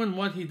doing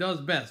what he does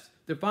best,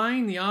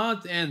 defying the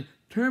odds and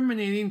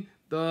terminating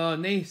the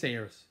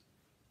naysayers.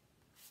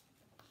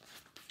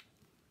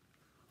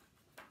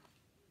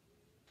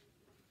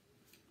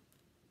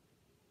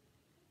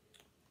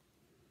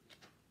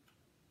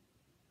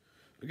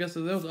 I guess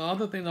there was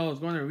other things I was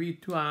going to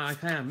read too. I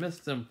kind of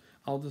missed them.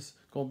 I'll just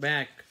go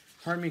back.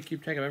 Hard me to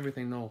keep track of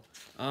everything though.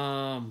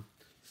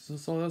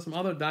 So there's some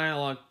other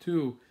dialogue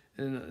too,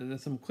 and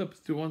there's some clips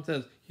too. One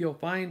says he'll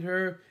find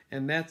her,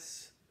 and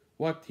that's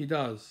what he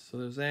does. So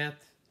there's that.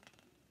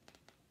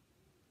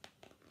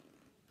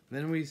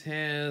 Then we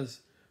has,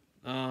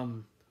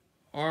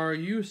 are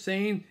you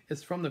saying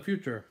it's from the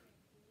future?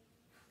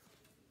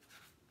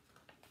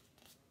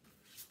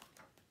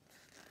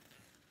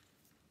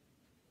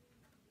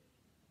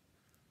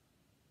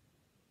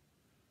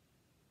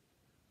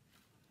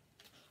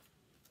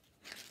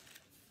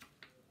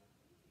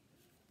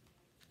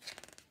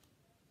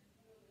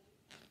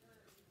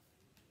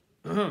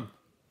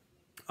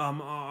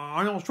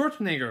 Arnold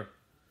Schwarzenegger.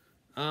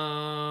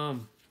 I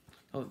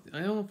don't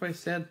know if I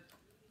said.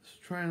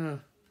 Just trying to.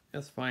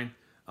 That's fine.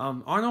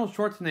 Arnold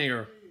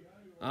Schwarzenegger.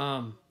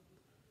 So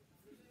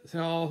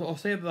I'll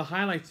say the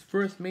highlights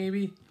first,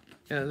 maybe.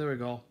 Yeah, there we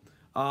go.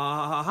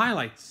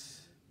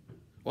 Highlights.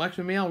 Well,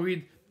 actually, maybe I'll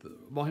read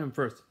about him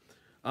first.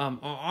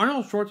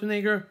 Arnold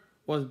Schwarzenegger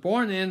was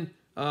born in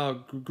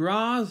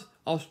Graz,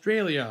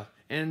 Australia,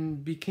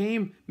 and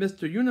became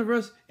Mr.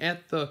 Universe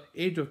at the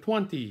age of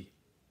 20.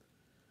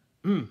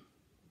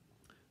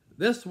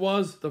 This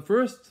was the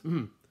first.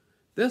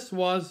 This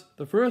was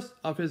the first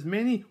of his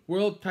many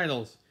world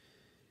titles.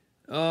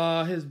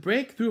 His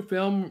breakthrough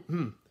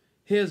film.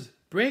 His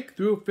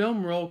breakthrough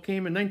film role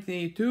came in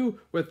 1982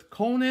 with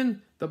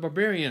Conan the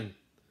Barbarian.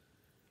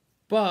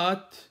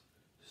 But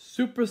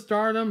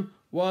superstardom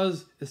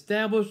was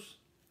established.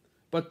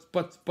 But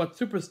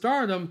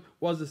superstardom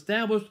was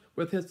established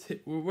with his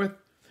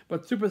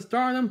But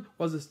superstardom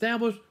was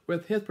established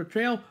with his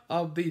portrayal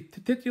of the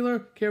titular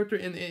character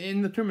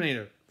in the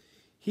Terminator.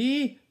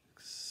 He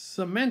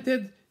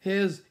cemented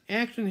his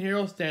action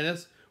hero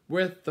status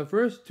with the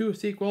first two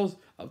sequels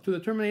to the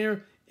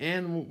Terminator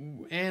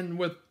and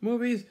with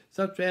movies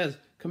such as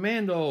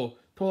Commando,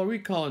 Total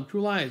Recall, and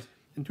True Lies.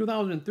 In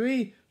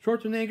 2003,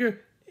 Schwarzenegger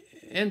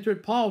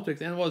entered politics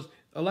and was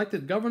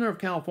elected governor of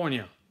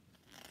California.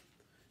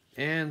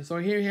 And so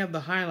here you have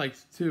the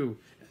highlights too.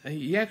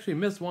 He actually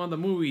missed one of the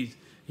movies.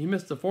 He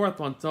missed the fourth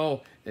one,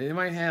 so it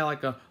might have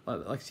like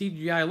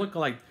CGI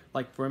look-alike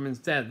like for him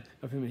instead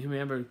of him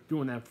ever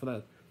doing that for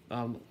that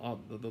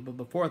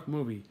the fourth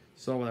movie.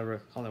 So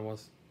whatever how that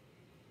was.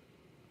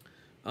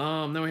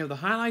 Then we have the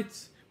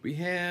highlights. We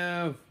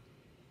have.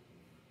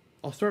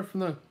 I'll start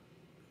from the.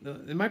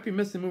 It might be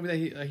missing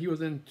movie that he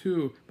was in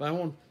too, but I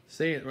won't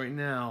say it right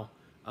now.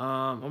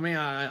 I mean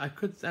I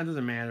could. That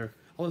doesn't matter.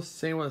 I'll just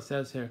say what it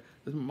says here.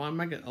 I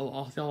might get.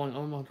 I'll see how long. I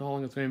don't know how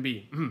long it's going to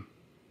be.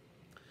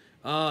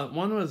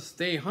 One was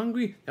Stay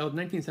Hungry, that was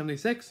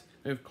 1976.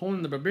 We have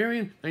Conan the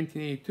Barbarian,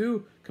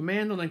 1982.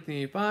 Commando,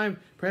 1985.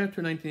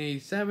 Predator,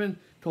 1987.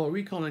 Total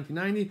Recall,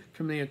 1990.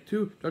 Terminator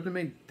 2,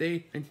 Judgment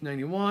Day,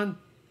 1991.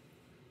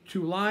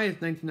 True Lies,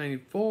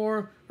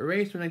 1994.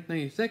 Eraser,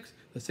 1996.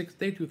 The Sixth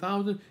Day,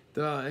 2000.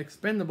 The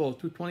Expendables,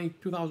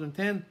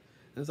 2010. And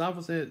it's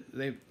obviously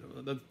the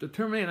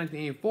Terminator,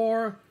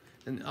 1984.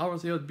 And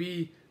obviously it would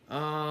be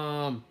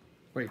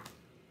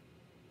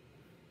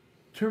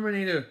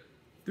Terminator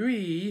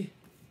 3,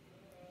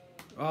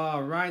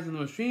 Rise of the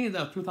Machines,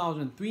 that was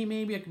 2003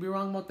 maybe, I could be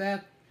wrong about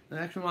that. And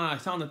actually when I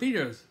saw in the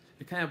theaters,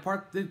 it kind of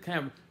did kind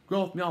of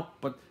growth me up,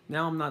 but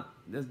now I'm not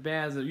as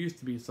bad as it used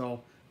to be,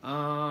 so,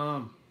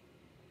 and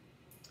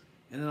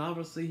then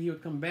obviously he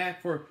would come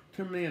back for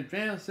Terminator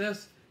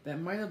Genesis, that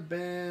might have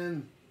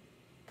been,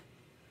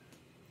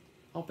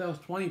 I hope that was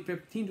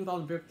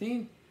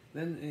 2015.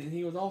 Then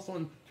he was also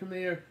in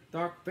Terminator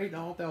Dark Fate, I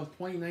hope that was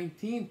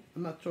 2019,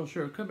 I'm not so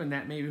sure, it could have been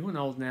that maybe, who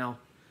knows now.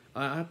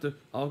 I'll get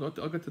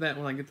to that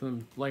when I get to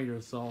them later,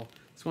 so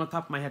it's on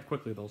top of my head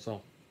quickly though,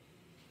 so.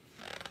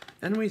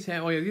 Then we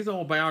have, oh yeah, these are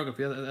all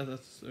biography,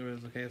 that's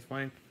okay, that's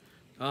fine.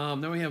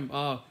 Then we have,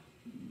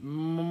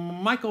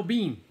 Michael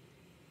Biehn.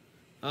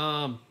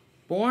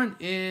 Born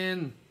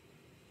in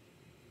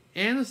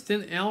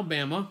Anniston,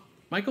 Alabama,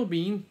 Michael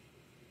Biehn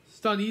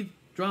studied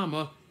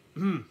drama.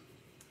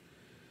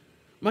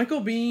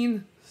 Michael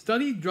Biehn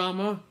studied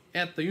drama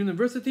at the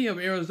University of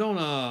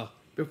Arizona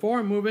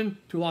before moving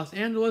to Los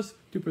Angeles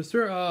to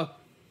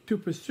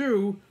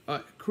pursue a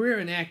career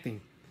in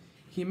acting.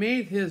 He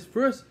made his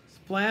first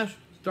splash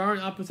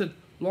starring opposite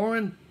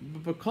Lauren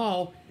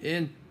Bacall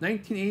in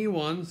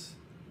 1981's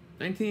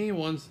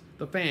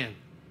The Fan.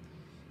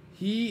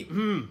 He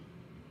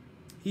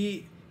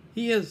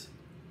is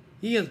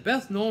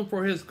best known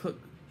for his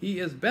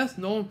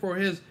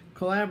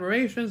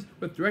collaborations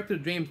with director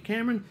James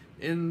Cameron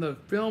in the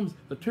films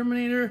The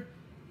Terminator,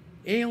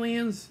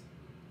 Aliens,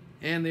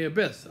 and The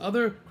Abyss.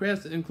 Other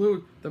credits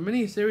include the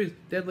miniseries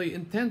Deadly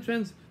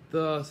Intentions,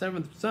 The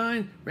Seventh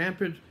Sign,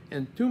 Rampage,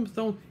 and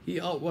Tombstone. He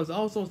was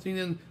also seen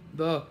in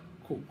the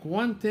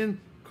Quentin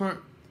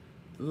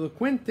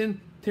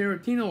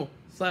Tarantino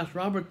 /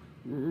 Robert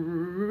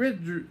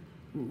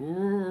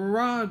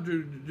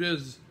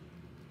Rodriguez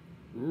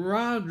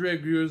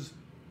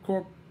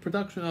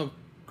production of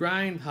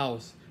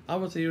Grindhouse.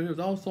 Obviously, he was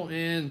also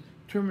in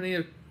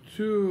Terminator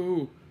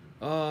 2.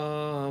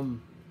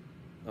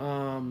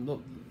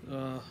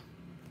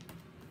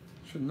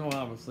 Should know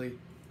obviously.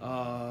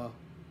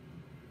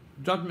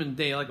 Judgment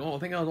Day. Like, I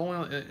think I was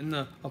only in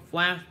a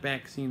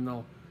flashback scene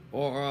though,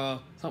 or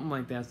something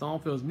like that. So I don't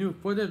know if it was new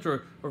footage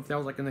or if that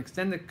was like an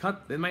extended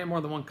cut. It might have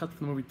more than one cut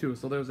from the movie too.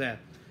 So there's that.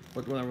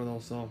 But whatever though.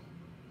 So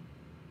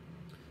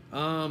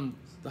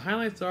the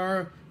highlights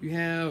are you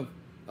have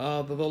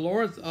the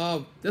Lords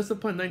of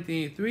Discipline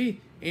 1983,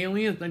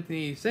 Aliens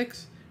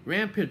 1986,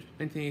 Rampage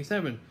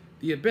 1987,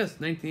 The Abyss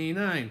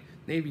 1989,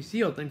 Navy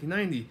SEALs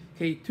 1990,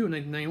 K2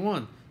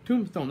 1991,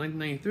 Tombstone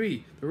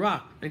 1993, The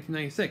Rock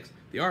 1996,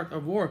 The Art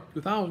of War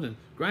 2000,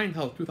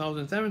 Grindhouse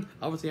 2007.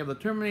 Obviously, you have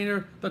the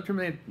Terminator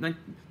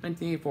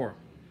 1984.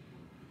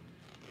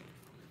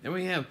 Then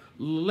we have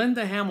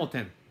Linda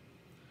Hamilton.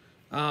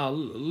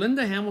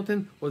 Linda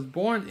Hamilton was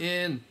born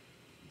in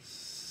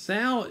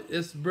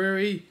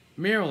Salisbury,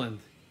 Maryland,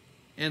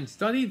 and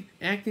studied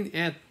acting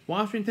at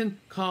Washington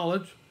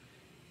College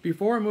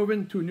before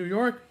moving to New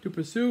York to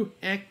pursue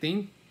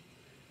acting.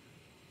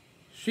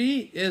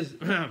 She is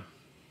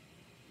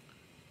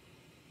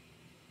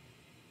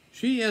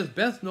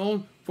best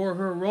known for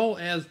her role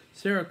as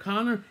Sarah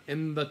Connor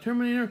in The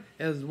Terminator,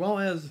 as well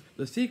as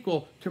the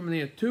sequel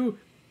Terminator 2,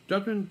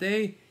 Judgment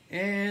Day,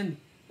 and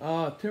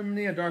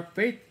Terminator Dark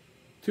Fate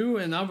 2.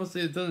 And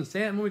obviously it doesn't say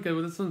that movie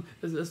because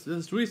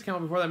this release came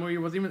out before that movie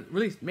wasn't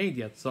even made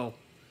yet. So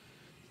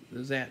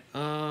there's that.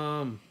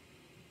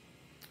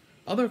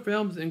 Other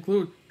films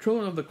include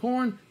Children of the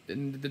Corn,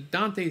 the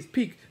Dante's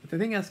Peak. I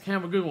think that's kind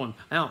of a good one.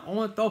 I don't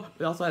own it though, but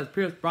it also has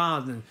Pierce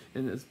Brosnan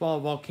and it's Ball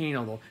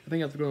Volcano though. I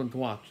think that's a good one to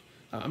watch.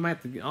 I might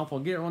have to. I'll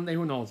forget it one day.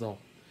 Who knows though?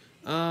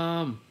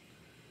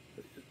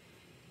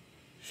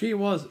 She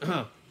was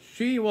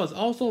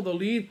also the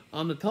lead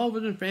on the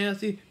television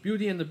fantasy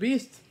Beauty and the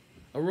Beast,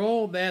 a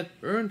role that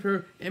earned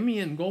her Emmy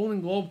and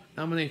Golden Globe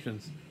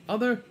nominations.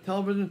 Other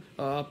television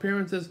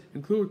appearances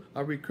include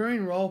a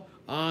recurring role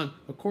on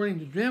According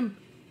to Jim,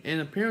 and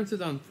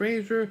appearances on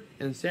Frasier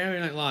and Saturday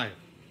Night Live.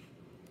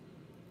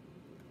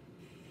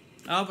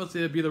 Obviously,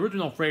 it'd be the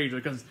original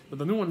Frasier because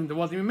the new one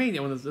wasn't even made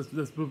yet when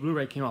this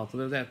Blu-ray came out. So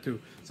there's that too.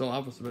 So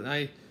obviously, but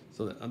I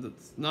said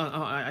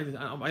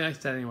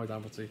anyways.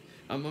 Obviously,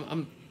 don't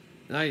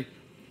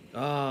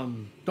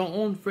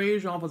own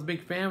Frasier. I was a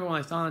big fan, but when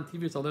I saw it on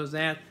TV, so there's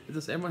that. It's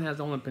just everyone has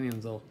their own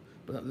opinions though.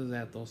 But there's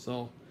that though.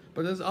 So,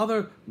 but there's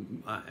other.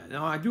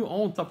 Now I do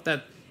own stuff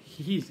that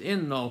he's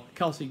in though.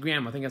 Kelsey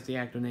Grammer, I think that's the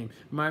actor name.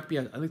 It might be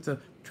at least a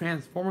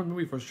Transformers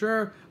movie for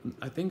sure.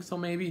 I think so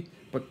maybe,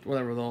 but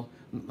whatever though.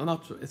 I'm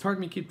not sure. It's hard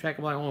for me to keep track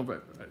of what I own,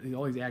 but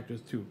all these actors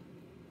too.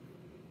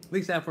 At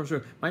least that for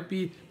sure. Might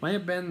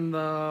have been the.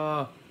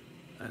 I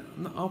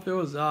don't know if it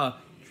was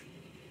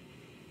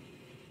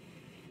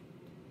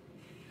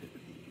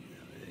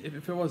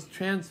if it was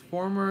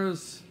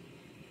Transformers.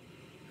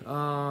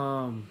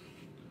 I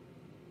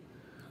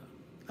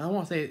don't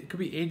want to say it could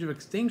be Age of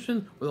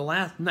Extinction or The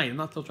Last Night. I'm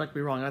not so sure I could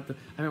be wrong. I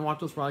haven't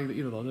watched those for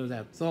either though. There's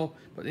that. So,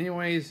 but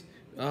anyways,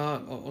 I'll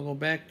go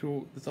back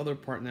to this other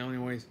part now.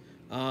 Anyways,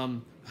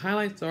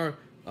 highlights are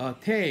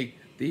Tag,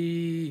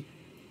 the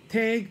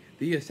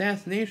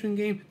Assassination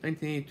Game,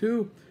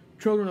 1982.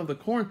 Children of the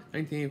Corn,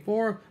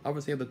 1984.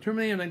 Obviously, the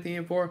Terminator,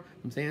 1984.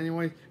 I'm saying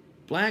anyways.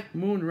 Black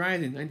Moon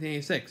Rising,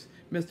 1986.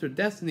 Mr.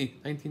 Destiny,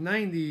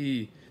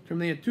 1990.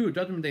 Terminator 2,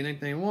 Judgment Day,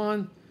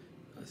 1991.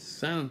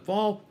 Silent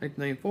Fall,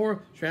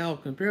 1994, Shadow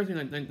of Conspiracy,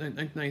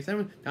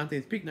 1997,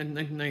 Dante's Peak,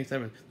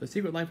 1997, The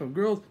Secret Life of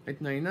Girls,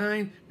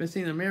 1999,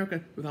 Missing in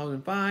America,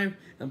 2005,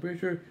 I'm pretty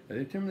sure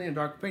Terminator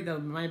Dark Fate, that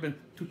might have been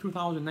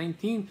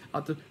 2019, I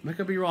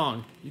could be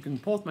wrong. You can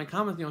post my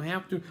comments, you don't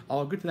have to,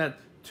 I'll get to that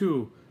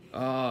too.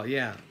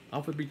 Yeah,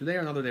 I'll be today or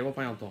another day, we'll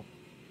find out though.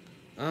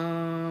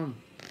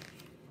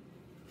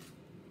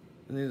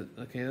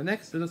 Okay, the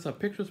next is just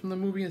pictures from the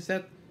movie and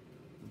set,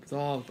 so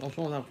I'll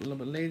show it up a little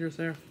bit later,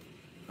 sir.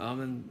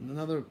 And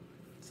another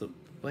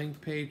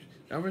blank page.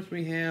 Over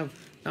we have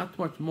not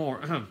too much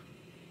more.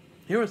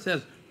 Here it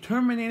says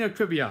Terminator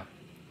trivia.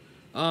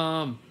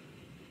 The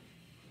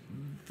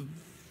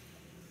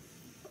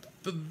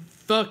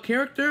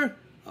character.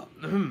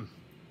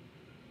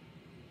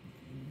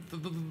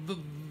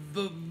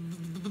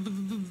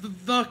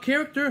 The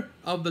character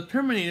of the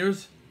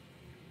Terminators.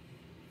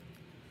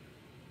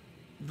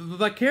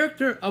 The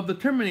character of the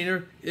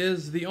Terminator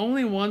is the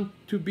only one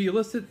to be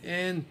listed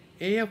in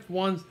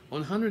AF1's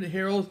 100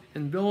 Heroes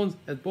and Villains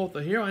as both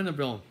a hero and a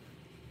villain.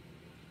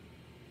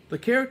 The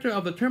character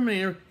of the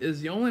Terminator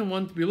is the only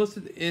one to be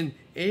listed in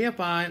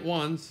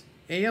AFI's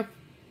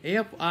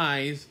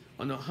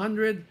on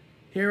 100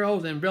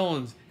 Heroes and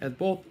Villains as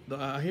both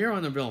a hero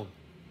and a villain.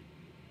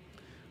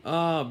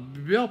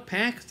 Bill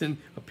Paxton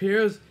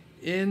appears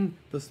in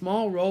the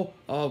small role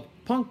of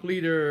Punk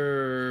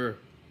Leader.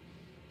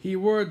 He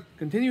would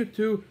continue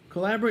to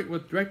collaborate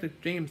with director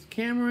James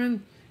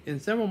Cameron in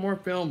several more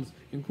films,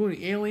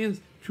 including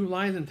Aliens, True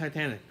Lies, and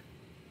Titanic.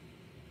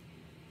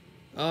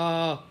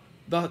 The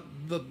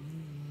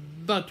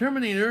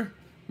Terminator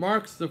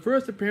marks the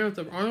first appearance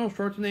of Arnold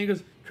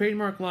Schwarzenegger's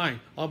trademark line,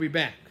 "I'll be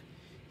back."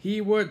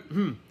 He would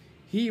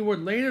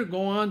later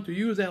go on to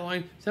use that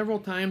line several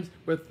times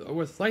with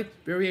slight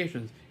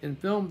variations in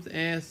films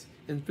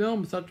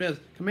such as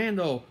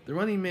Commando, The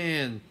Running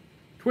Man,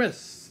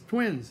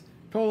 Twins,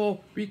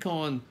 Total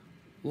Recall, and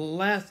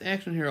Last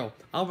Action Hero.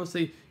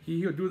 Obviously,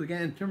 he would do it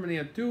again in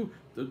Terminator 2,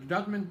 The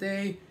Judgment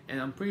Day, and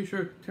I'm pretty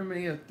sure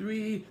Terminator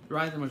 3, The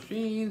Rise of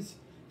Machines,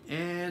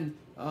 and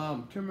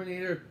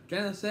Terminator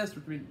Genesis,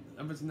 which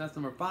obviously that's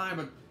number 5,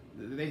 but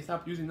they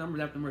stopped using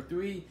numbers after number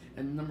 3,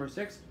 and number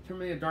 6,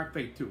 Terminator Dark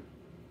Fate 2.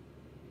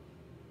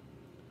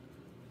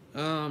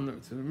 So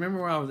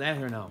remember where I was at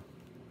here now.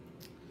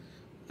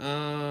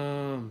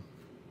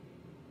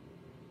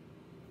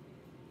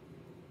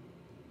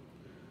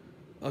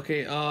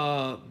 Okay,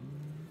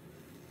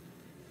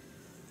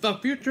 the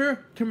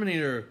future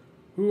Terminator,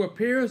 who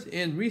appears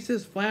in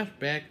Reese's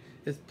flashback,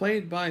 is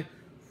played by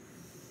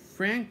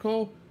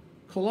Franco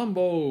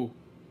Columbu,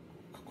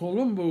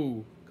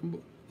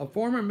 a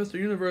former Mr.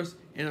 Universe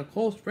and a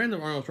close friend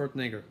of Arnold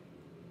Schwarzenegger.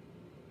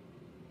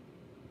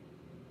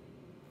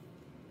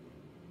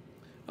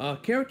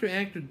 Character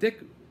actor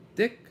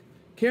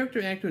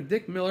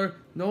Dick Miller,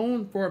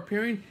 known for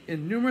appearing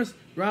in numerous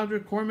Roger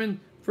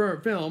Corman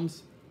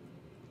films,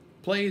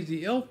 plays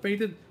the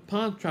ill-fated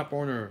pawn shop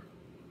owner.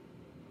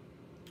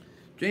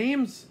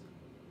 James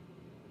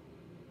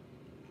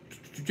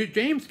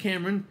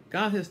Cameron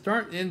got his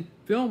start in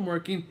film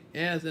working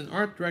as an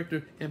art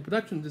director and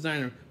production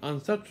designer on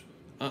such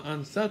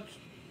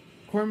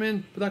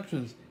Corman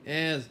productions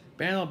as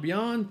Battle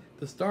Beyond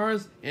the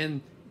Stars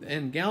and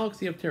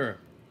Galaxy of Terror.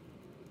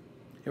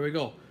 Here we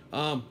go.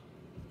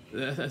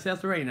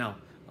 That's right now.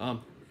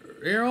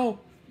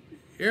 Earl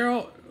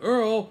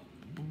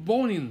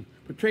Bonin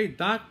portrayed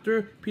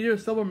Dr. Peter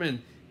Silberman,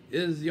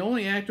 is the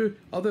only actor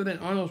other than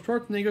Arnold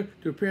Schwarzenegger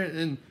to appear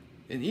in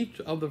each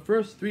of the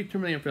first 3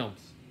 Terminator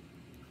films.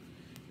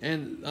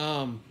 And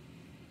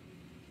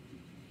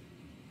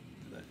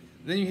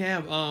then you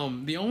have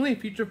the only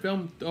feature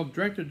film of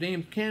director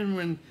James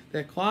Cameron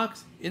that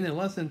clocks in at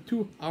less than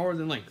 2 hours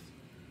in length.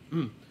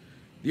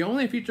 The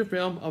only feature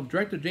film of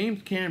director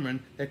James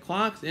Cameron that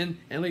clocks in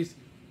at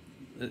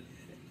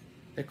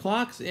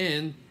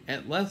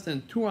less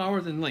than 2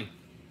 hours in length.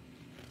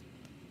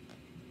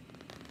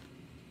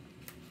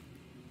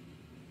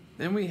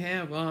 Then we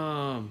have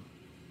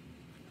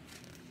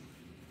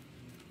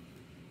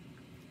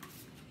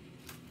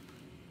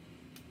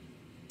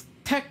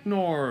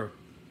Technor,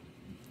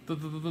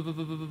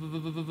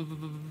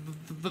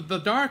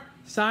 the dark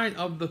side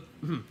of the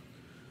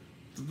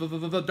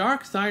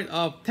dark side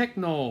of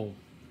Techno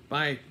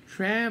by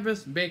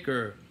Travis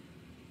Baker.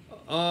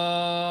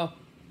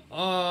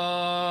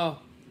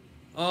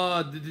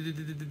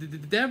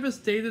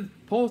 Devastated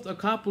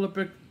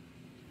post-apocalyptic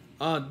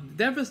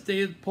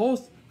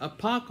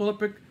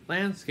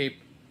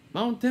landscape.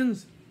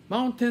 Mountains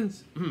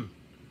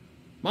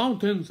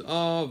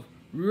of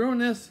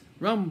ruinous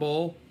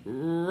rubble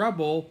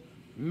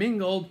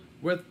mingled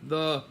with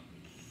the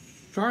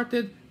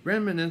charted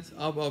remnants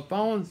of a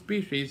fallen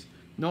species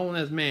known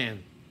as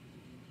man.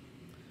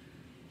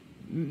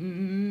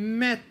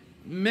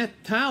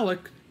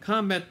 Metallic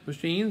combat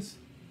machines,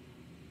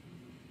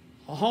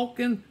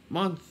 hulking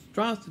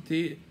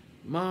monstrosities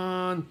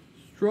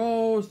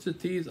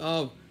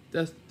of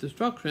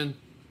destruction,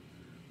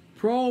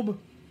 probe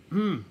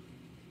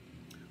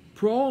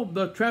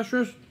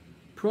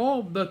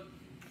the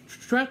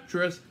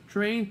treacherous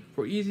terrain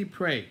for easy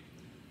prey.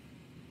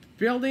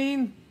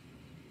 Blinding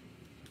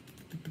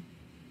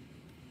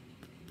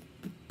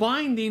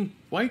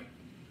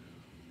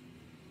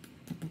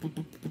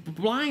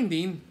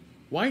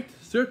white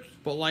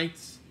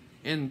searchlights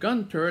and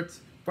gun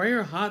turrets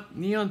fire hot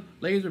neon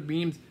laser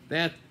beams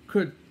that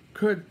could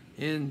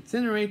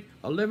incinerate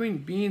a living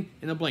being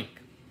in a blink.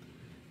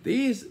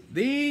 These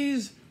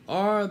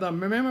are the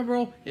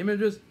memorable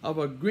images of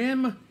a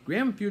grim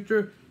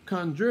future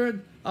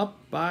conjured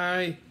up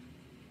by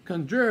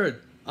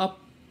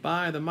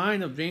the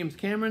mind of James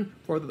Cameron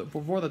for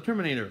the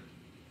Terminator.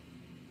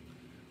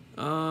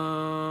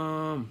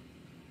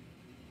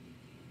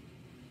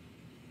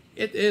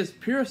 It is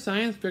pure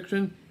science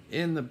fiction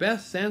in the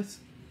best sense,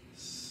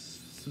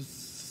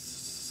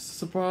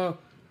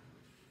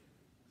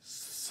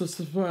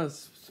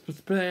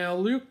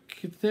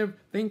 speculative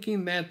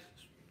thinking that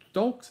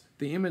stokes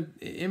the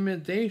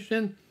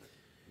imagination,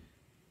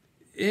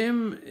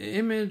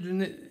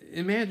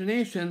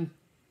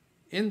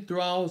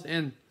 enthralls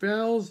and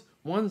fills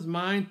one's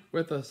mind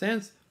with a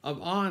sense of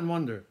awe and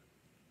wonder.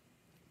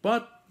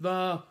 But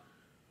the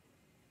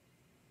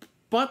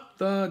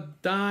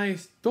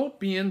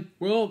dystopian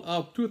world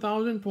of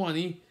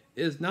 2020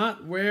 is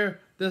not where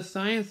this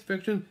science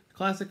fiction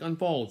classic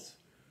unfolds.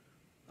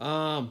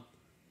 Though,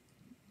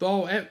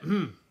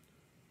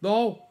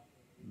 though,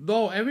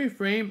 though every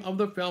frame of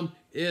the film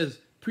is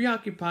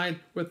preoccupied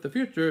with the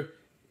future,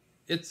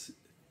 its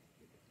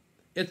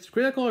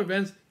critical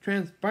events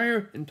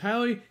transpire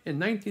entirely in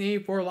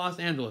 1984 Los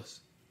Angeles.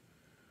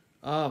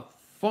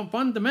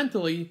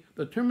 Fundamentally,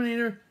 the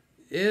Terminator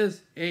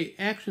is an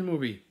action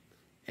movie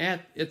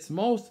at its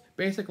most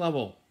basic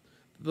level.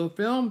 The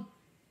film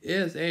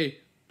is a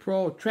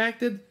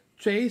protracted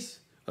chase,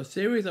 a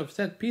series of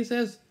set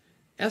pieces,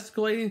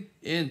 escalating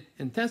in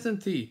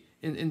intensity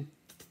and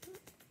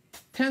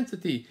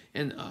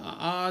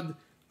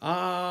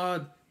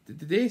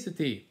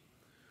audacity.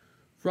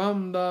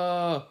 From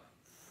the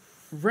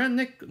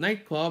frenetic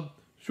nightclub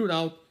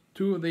shootout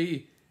to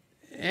the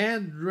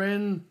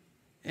adrenaline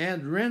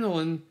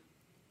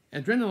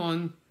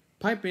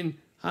piping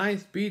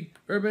high-speed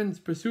urban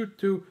pursuit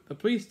to the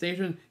police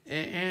station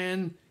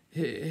and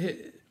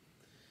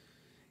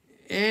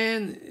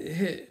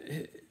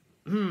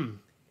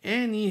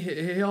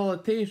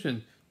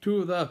annihilation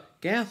to the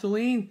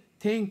gasoline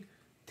tank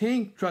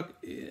truck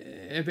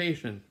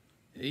evasion.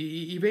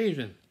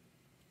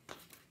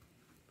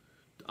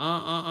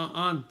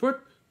 On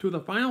foot to the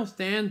final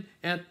stand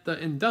at the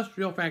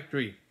industrial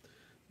factory.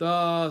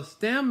 The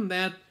stem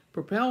that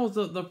propels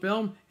the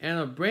film at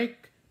a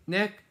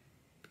breakneck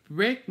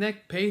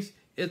pace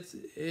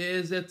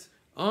is its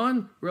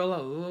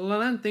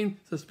unrelenting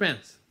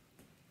suspense.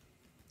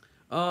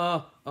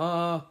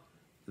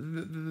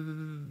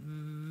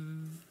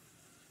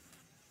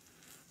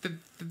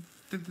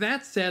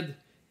 That said,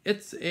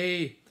 it's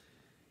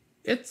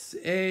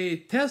a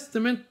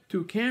testament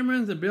to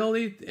Cameron's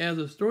ability as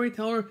a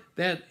storyteller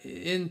that,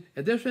 in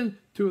addition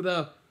to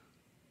the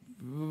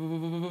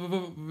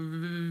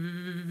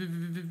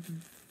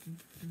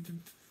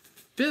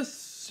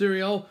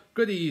visceral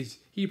goodies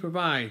he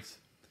provides,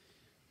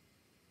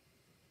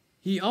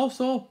 he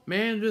also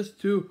manages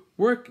to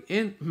work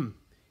in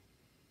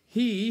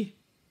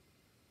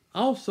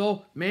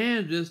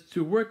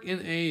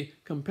a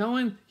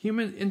compelling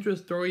human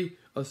interest story,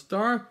 a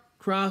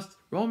star-crossed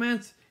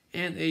romance,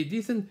 and a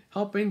decent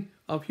helping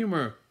of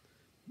humor,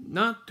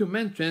 not to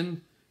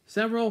mention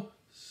several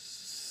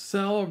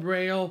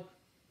cerebral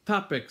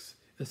topics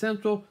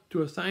essential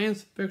to a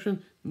science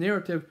fiction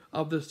narrative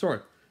of this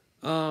sort.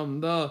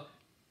 The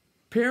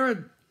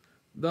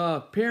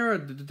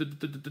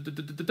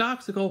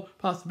paradoxical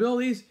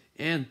possibilities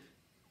and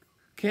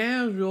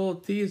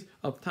casualties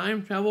of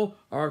time travel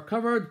are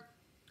covered,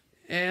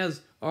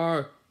 as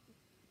are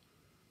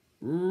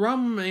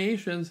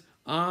ruminations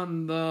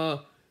on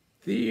the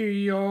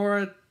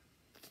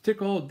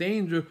theoretical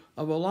danger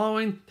of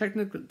allowing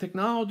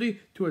technology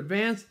to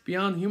advance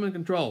beyond human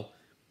control,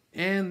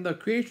 and the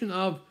creation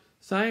of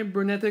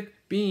cybernetic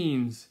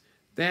beings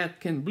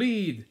that can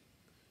bleed,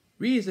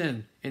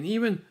 reason, and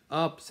even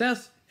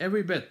obsess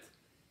every bit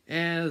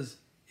as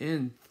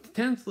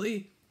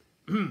intensely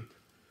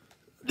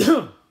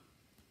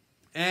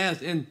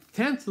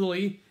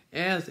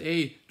as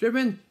a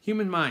driven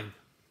human mind.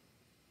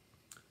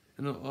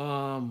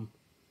 And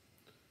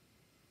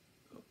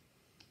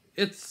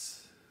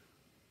it's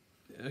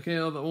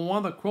okay. One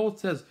of the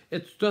quotes says,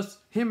 "It's just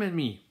him and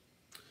me."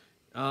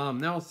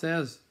 Now it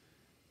says,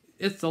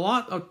 "It's a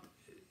lot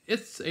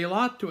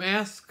to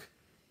ask.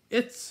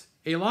 It's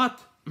a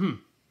lot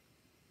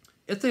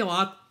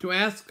to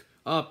ask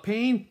a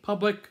paying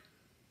public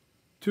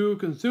to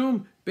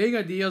consume big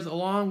ideas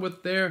along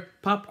with their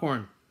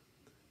popcorn.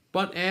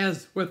 But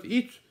as with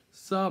each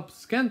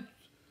subsequent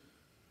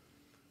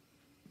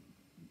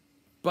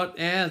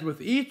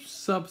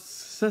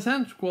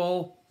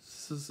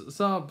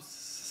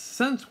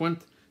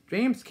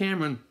James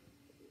Cameron,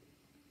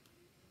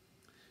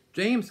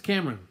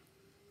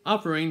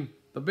 offering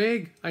the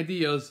big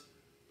ideas,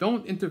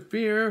 don't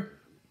interfere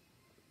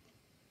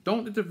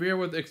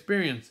with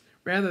experience.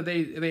 Rather,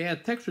 they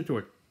add texture to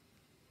it.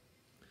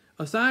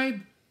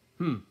 Aside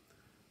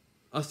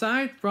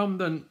from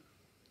the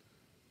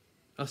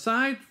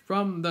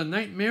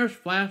nightmarish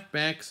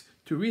flashbacks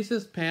to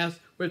recent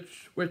past,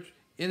 which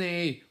in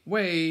a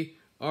way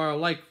are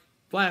like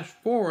flash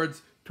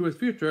forwards to his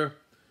future,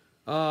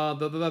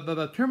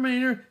 the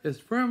Terminator is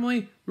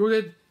firmly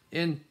rooted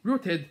in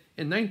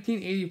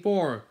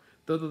 1984.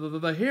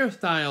 The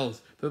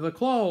hairstyles, the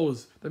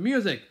clothes, the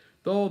music.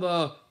 Though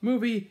the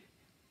movie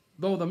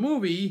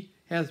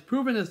has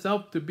proven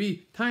itself to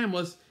be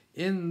timeless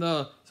in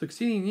the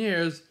succeeding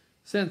years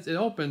since it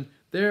opened,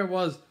 there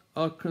was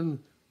a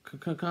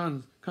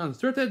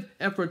concerted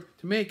effort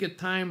to make it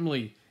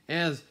timely,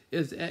 as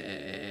is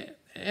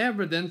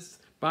evidenced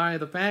by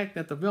the fact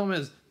that the film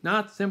is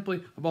not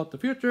simply about the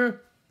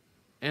future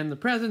and the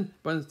present,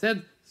 but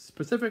instead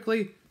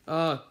specifically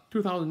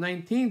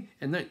 2019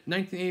 and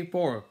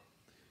 1984.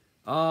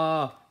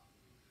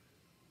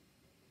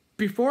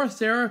 Before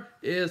Sarah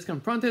is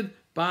confronted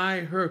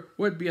by her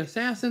would-be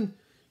assassin,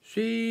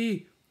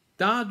 she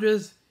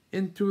dodges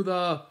into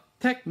the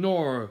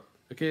Technor,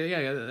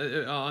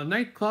 a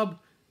nightclub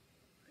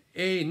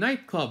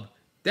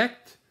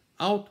decked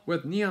out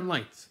with neon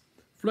lights.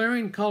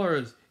 flaring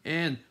colors,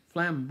 and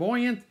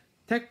flamboyant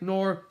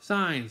technor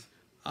signs,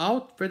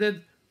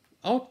 outfitted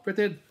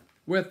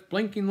with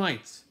blinking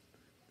lights,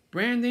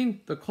 branding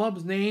the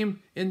club's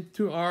name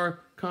into our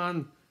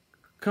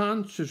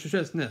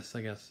consciousness,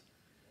 I guess.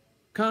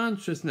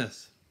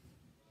 Consciousness.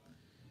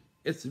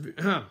 It's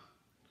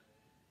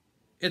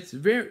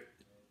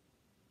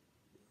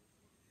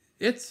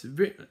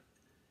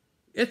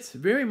it's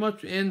very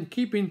much in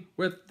keeping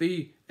with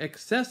the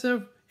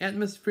excessive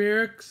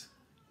atmospherics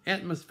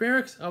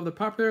of the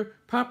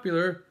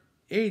popular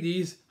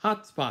 80s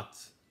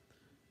hotspots.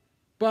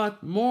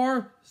 But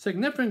more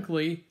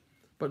significantly,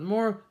 the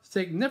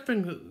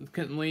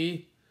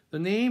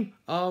name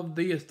of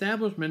the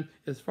establishment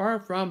is far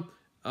from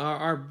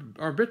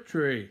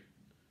arbitrary.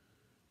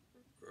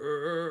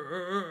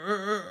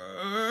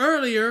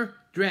 Earlier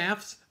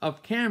drafts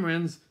of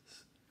Cameron's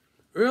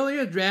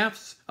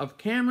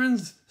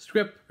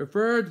script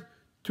referred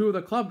to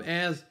the club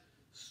as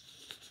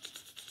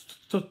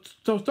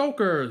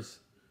Stokers.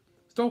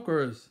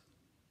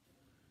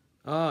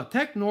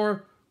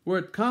 Technor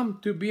would come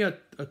to be a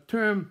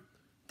term.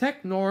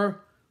 Technor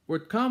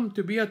would come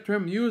to be a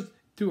term used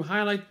to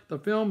highlight the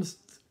film's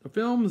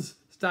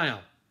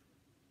style.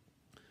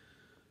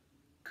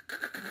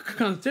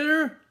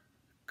 Consider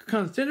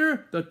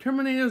the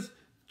Terminator's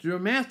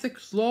dramatic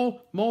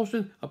slow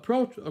motion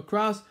approach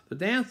across the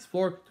dance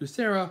floor to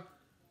Sarah.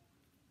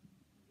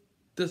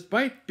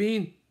 Despite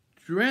being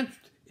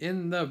drenched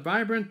in the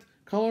vibrant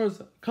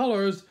colors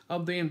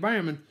of the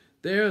environment,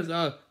 there's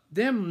a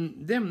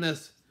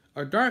dimness,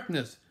 a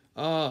darkness,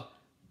 a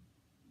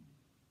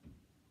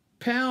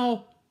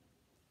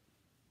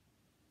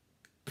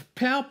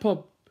palpable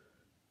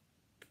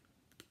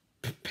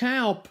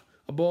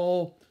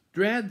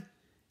dread.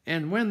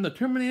 And when the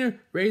Terminator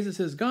raises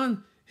his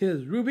gun,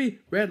 his ruby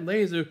red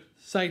laser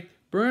sight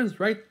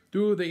burns right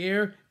through the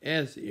air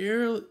as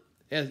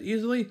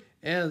easily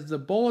as the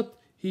bullet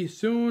he's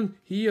soon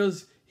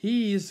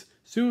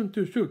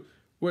to shoot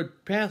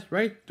would pass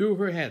right through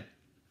her head.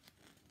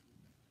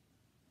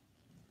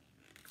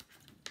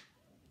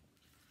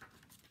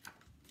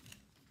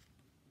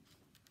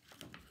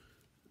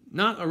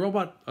 Not a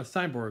robot, a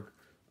cyborg.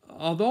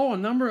 Although a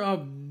number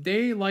of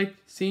daylight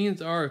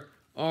scenes are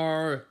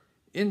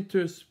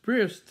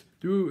interspersed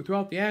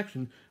throughout the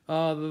action,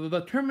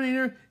 the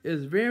Terminator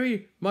is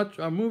very much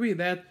a movie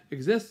that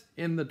exists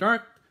in the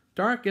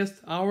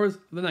darkest hours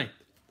of the night.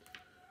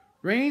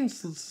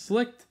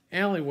 Rain-slicked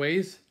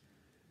alleyways,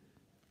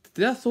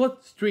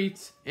 desolate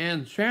streets,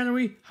 and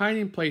shadowy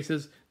hiding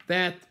places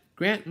that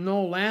grant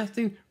no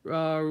lasting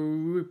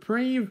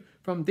reprieve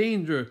from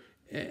danger,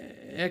 the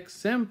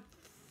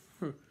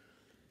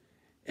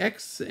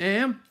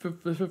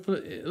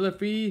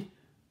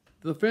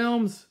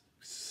film's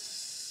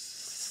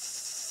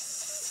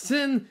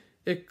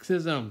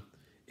cynicism.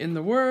 In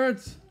the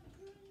words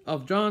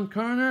of John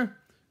Connor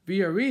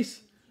via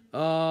Reese,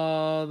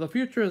 the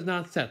future is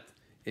not set.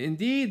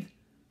 Indeed,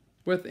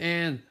 with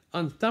an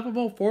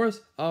unstoppable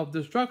force of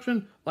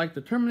destruction like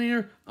the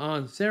Terminator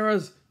on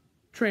Sarah's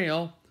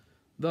trail,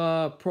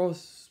 the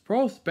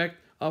prospect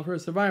of her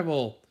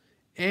survival,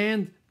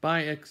 and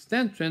by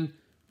extension,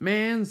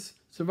 man's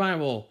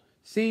survival,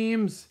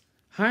 seems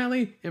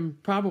highly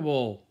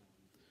improbable.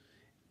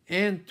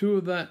 And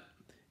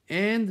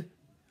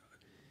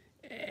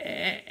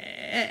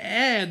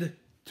add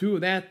to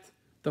that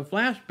the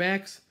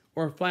flashbacks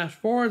or flash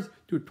forwards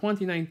to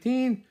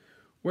 2019,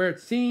 where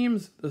it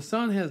seems the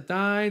sun has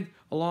died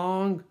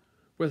along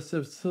with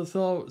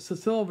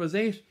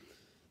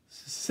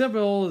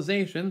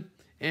civilization,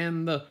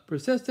 and the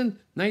persistent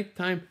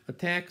nighttime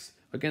attacks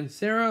against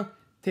Sarah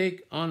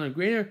take on a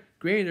greater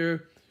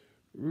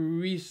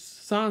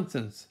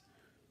resonance.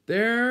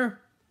 There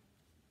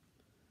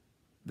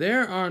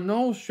are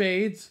no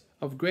shades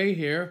of gray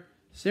here.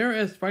 Sarah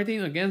is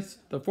fighting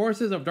against the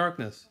forces of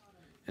darkness.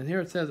 And here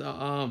it says, it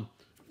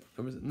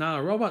was not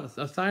a robot,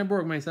 a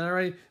cyborg, man, I said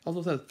already. It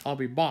also says, I'll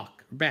be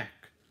back.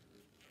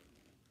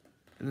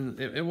 And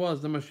it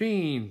was the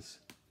machines.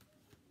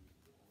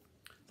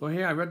 So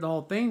here I read the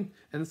whole thing,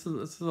 and this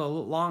is a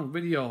long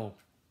video.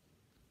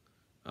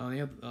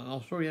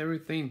 I'll show you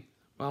everything.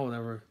 Well,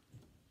 whatever.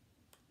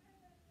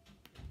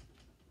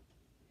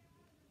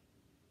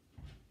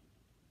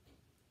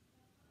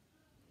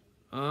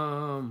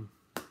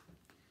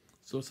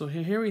 So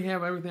here we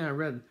have everything I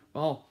read.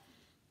 Well,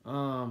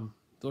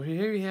 so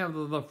here you have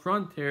the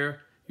front here.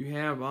 You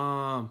have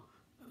I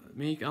don't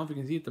know if you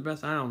can see it the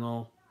best. I don't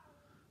know.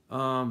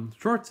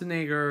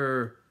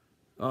 Schwarzenegger,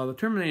 the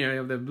Terminator. You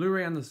have the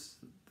Blu-ray on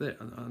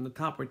the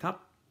top, right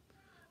top,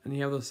 and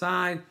you have the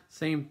side.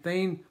 Same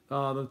thing.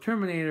 The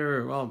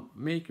Terminator. Well,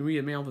 you can read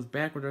it. Maybe if it's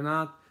backward or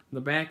not.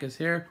 The back is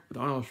here with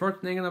Arnold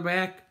Schwarzenegger in the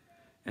back,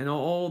 and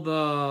all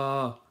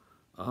the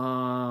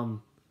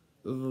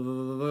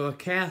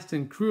cast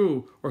and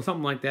crew or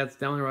something like that's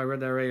down here. I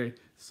read that already.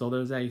 So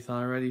there's that you saw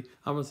already.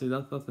 Obviously,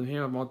 that's nothing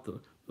here about the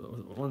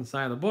one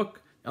side of the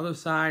book. The other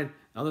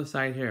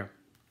side here.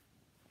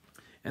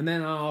 And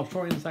then I'll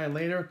show you inside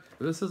later.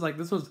 This was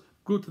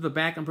glued to the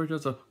back. I'm pretty sure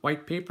it's a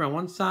white paper on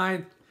one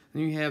side.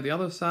 Then you have the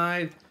other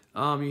side.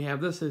 You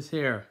have this is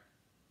here.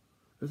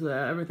 This is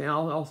everything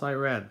else I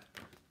read.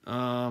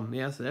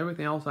 Yes,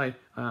 everything else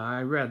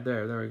I read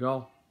there. There we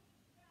go.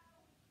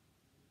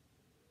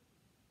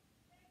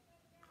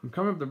 I'm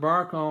covering up the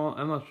barcode.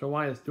 I'm not sure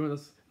why it's doing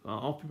this.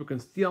 All people can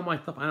steal my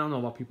stuff. I don't know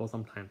about people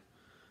sometimes.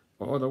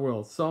 Or the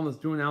world. So I'm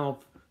just doing that. I don't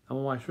know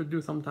what I should do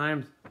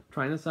sometimes.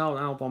 Trying this out. I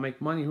don't know if I'll make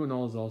money. Who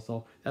knows though.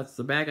 So that's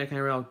the back I kind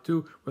of read out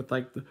too. With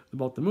like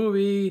about the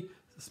movie.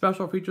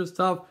 Special feature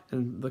stuff.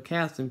 And the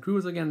cast and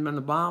crews again. On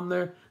the bottom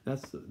there.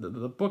 That's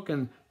the book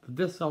and the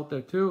discs out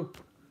there too.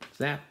 It's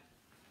that.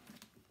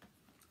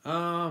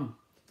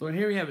 So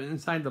here we have it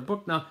inside the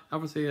book now.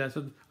 Obviously, I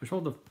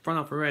showed the front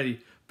up already.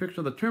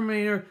 Picture of the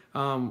Terminator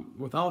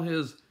without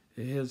his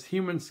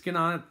human skin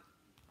on it,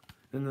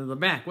 and then the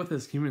back with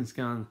his human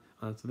skin on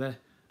it. So that,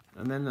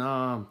 and then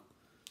now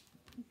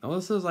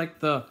this is like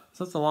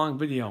such a long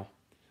video.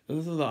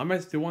 This is I'm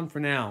going to do one for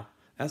now.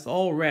 That's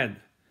all red.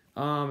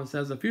 It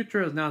says the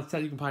future is now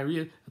set. You can probably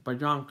read it. It's by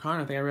John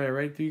Connor. I think I read it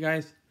right to you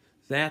guys.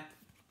 It's that.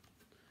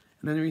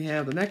 And then we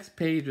have the next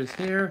page is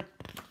here.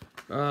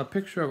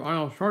 Picture of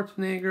Arnold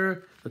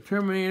Schwarzenegger, the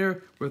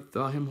Terminator, with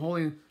him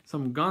holding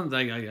some guns.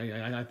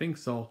 I think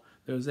so.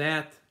 There's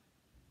that.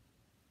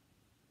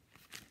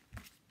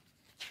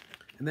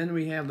 And then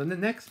we have the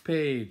next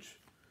page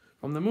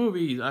from the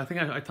movies. I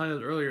think I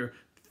told it earlier.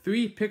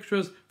 3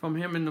 pictures from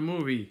him in the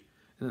movie.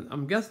 And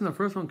I'm guessing the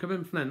first one could have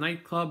been from that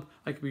nightclub.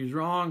 I could be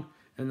wrong.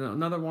 And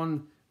another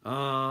one,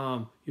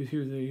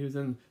 he was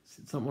in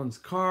someone's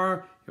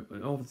car. I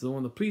don't know if it's one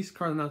of the police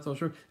cars, I'm not so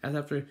sure. That's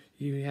after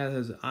he had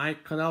his eye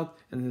cut out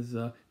and his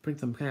putting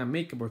some kind of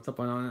makeup or stuff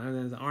on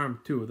his arm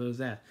too. There's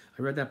that.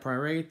 I read that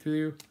part right to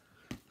you.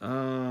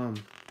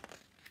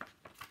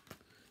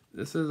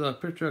 This is a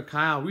picture of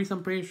Kyle Reese,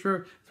 I'm pretty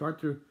sure. It's hard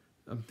to,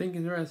 I'm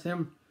thinking there as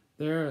him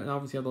there, and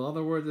obviously have the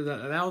other words.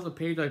 That was a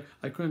page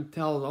I couldn't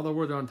tell. The other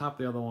words are on top of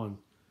the other one.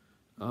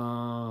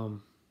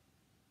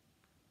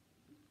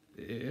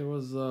 It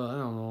was I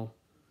don't know.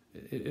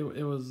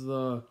 It was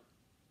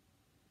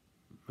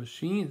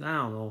machines. I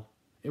don't know.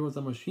 It was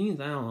the machines.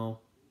 I don't know.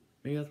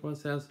 Maybe that's what it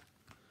says.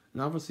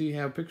 And obviously you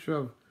have a picture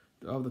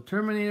of the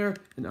Terminator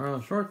and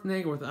Arnold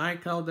Schwarzenegger with the eye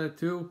cloud there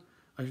too.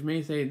 I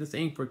may say this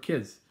ain't for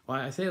kids. Well,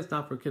 I say it's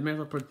not for kids.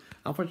 Maybe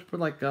I'll put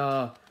like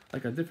a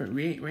different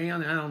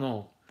rayon. I don't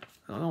know.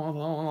 I don't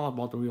know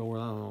about the real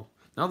world. I don't know.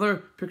 Another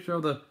picture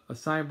of a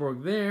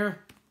cyborg there.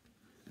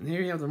 And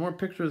here you have the more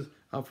pictures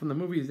from the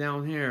movies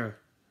down here.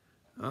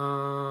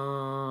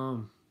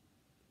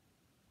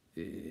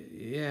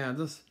 Yeah,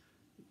 this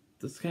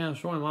kind of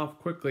showing them off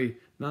quickly.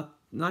 Not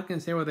gonna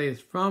say where they is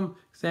from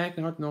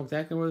exactly. Hard to know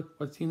exactly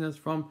what scene is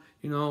from.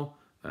 You know,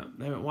 I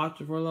haven't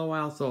watched it for a little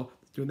while, so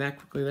let's do that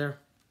quickly there.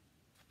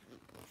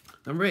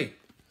 Number 8.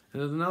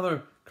 And there's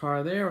another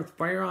car there with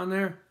fire on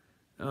there.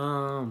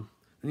 Then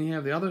you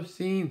have the other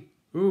scene.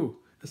 Ooh,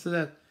 this is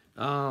that.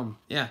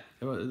 Yeah,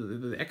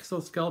 the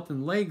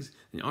exoskeleton legs.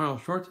 And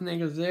Arnold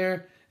Schwarzenegger's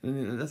there.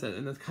 And that's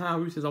Kyle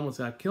Reese almost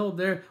got killed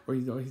there, or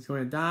he's going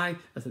to die.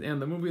 That's at the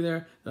end of the movie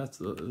there. That's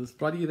this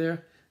buddy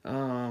there.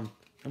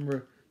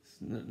 Number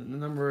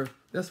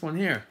this one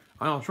here,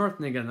 Arnold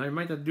Schwarzenegger. And I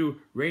might have to do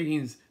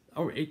ratings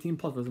over 18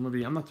 plus for this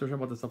movie. I'm not so sure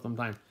about this stuff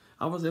sometimes.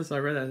 I was this. I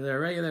read that there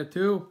already there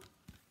too.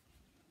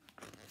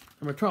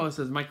 Number 12. This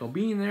is Michael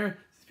Biehn there.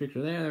 This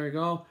picture there. There we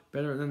go.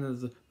 Better than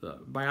there's the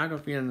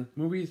biography and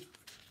movies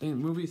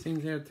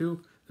things there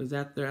too. There's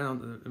that there. I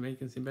don't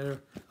make it seem better.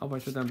 I hope I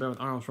should have done better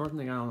with Arnold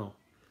Schwarzenegger. I don't know.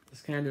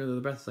 Just kind of do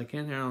the best I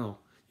can here. I don't know.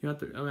 You have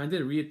to. I mean, I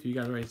did read it to you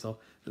guys already, so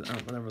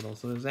whatever though.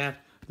 So there's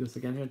that. Do this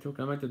again here too.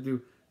 I might have to do.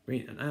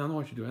 Wait, I don't know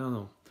what you do. I don't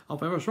know. I'll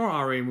have a short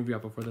R-rated movie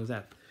up before there's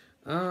that.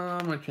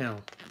 My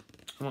channel.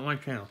 I'm on my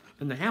channel.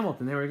 And the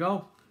Hamilton. There we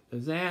go.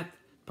 There's that.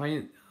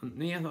 Probably,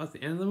 yeah, that's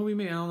the end of the movie.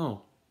 Maybe I don't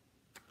know.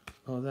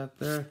 Oh, is that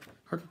there?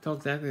 Hard to tell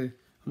exactly.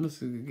 I'm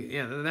just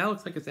yeah. That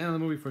looks like it's the end of the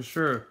movie for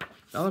sure.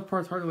 The other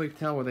part's hard to really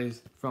tell where they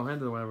from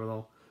ended or whatever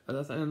though.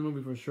 That's the end of the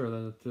movie for sure.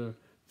 Then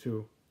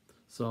too.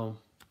 So.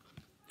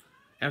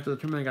 After the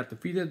Terminator got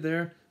defeated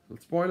there.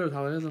 Spoilers,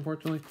 how it is,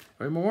 unfortunately.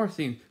 Right, more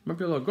scenes. Might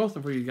be a little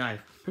ghosting for you guys.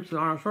 Pictures of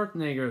Arnold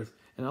Schwarzenegger's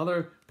and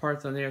other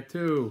parts on there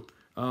too.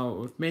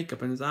 With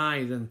makeup and his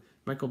eyes and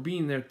Michael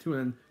Biehn there too.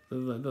 And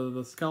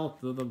the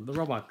skeleton, the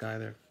robot guy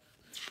there.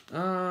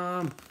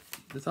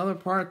 This other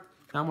part,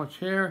 not much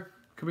hair.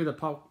 Could be the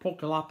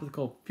apocalyptic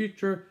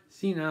future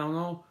scene, I don't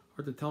know.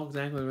 Hard to tell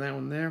exactly that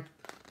one there.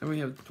 Then we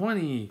have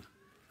 20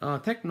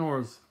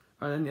 Technors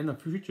in the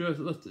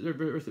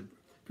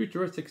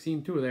futuristic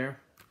scene too there.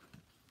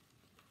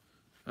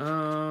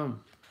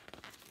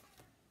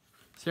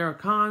 Sarah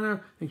Connor,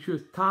 I think she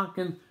was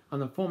talking on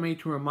the phone made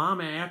to her mom,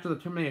 and after the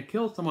Terminator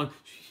kills someone,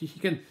 she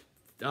can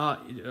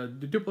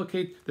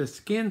duplicate the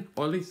skin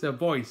or at least the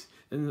voice.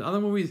 In the other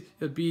movies,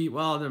 it'd be,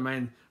 well, never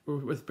mind.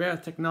 With better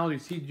technology,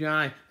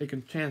 CGI, they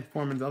can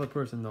transform into the other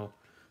person though.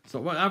 So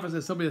what obviously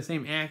it'll still be the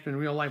same actor in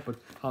real life, but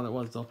how that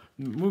was though.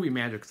 Movie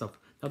magic stuff.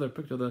 Another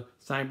picture of the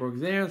cyborgs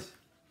there.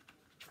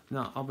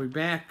 Now I'll be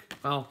back.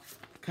 Well,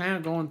 kind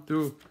of going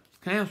through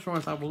kind of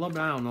short up a little bit.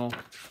 I don't know.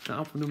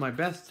 I'll do my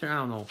best here. I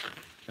don't know.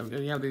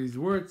 You have these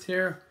words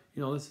here.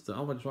 You know, this is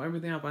I'll show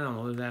everything up. I don't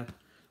know. There's that.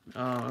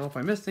 I don't know if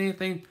I missed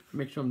anything.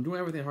 Make sure I'm doing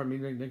everything. Hard to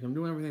make I'm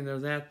doing everything.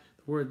 There's that.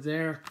 The words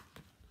there.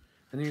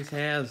 And he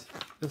has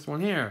this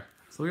one here.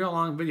 So we got a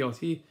long video.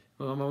 See,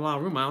 I'm a lot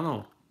of room. I don't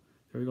know.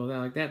 There we go. That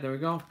like that. There we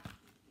go.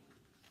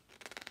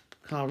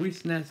 Kyle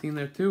Reese in that scene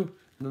there too.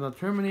 And then the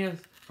Terminator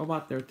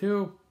robot there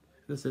too.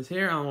 This is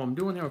here. I don't know what I'm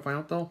doing here. We'll find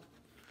out though.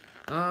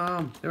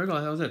 There we go.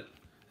 That was it.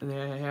 And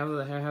then I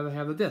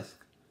have the disc.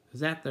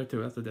 There's that there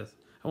too. That's the disc.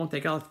 I won't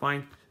take it out. It's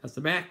fine. That's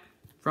the back,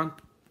 front.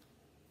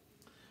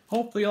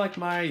 Hopefully you like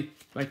my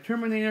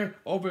Terminator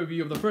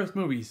overview of the first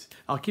movies.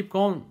 I'll keep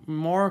going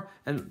more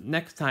and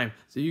next time.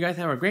 So you guys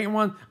have a great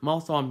one. I'm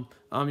also you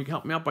can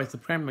help me out by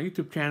subscribing to my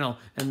YouTube channel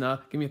and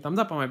give me a thumbs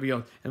up on my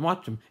videos and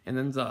watch them. And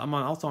then I'm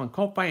also on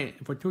Ko-Fi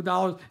for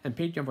 $2 and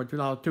Patreon for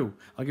 $2 too.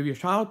 I'll give you a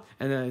shout out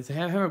and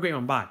have a great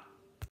one. Bye.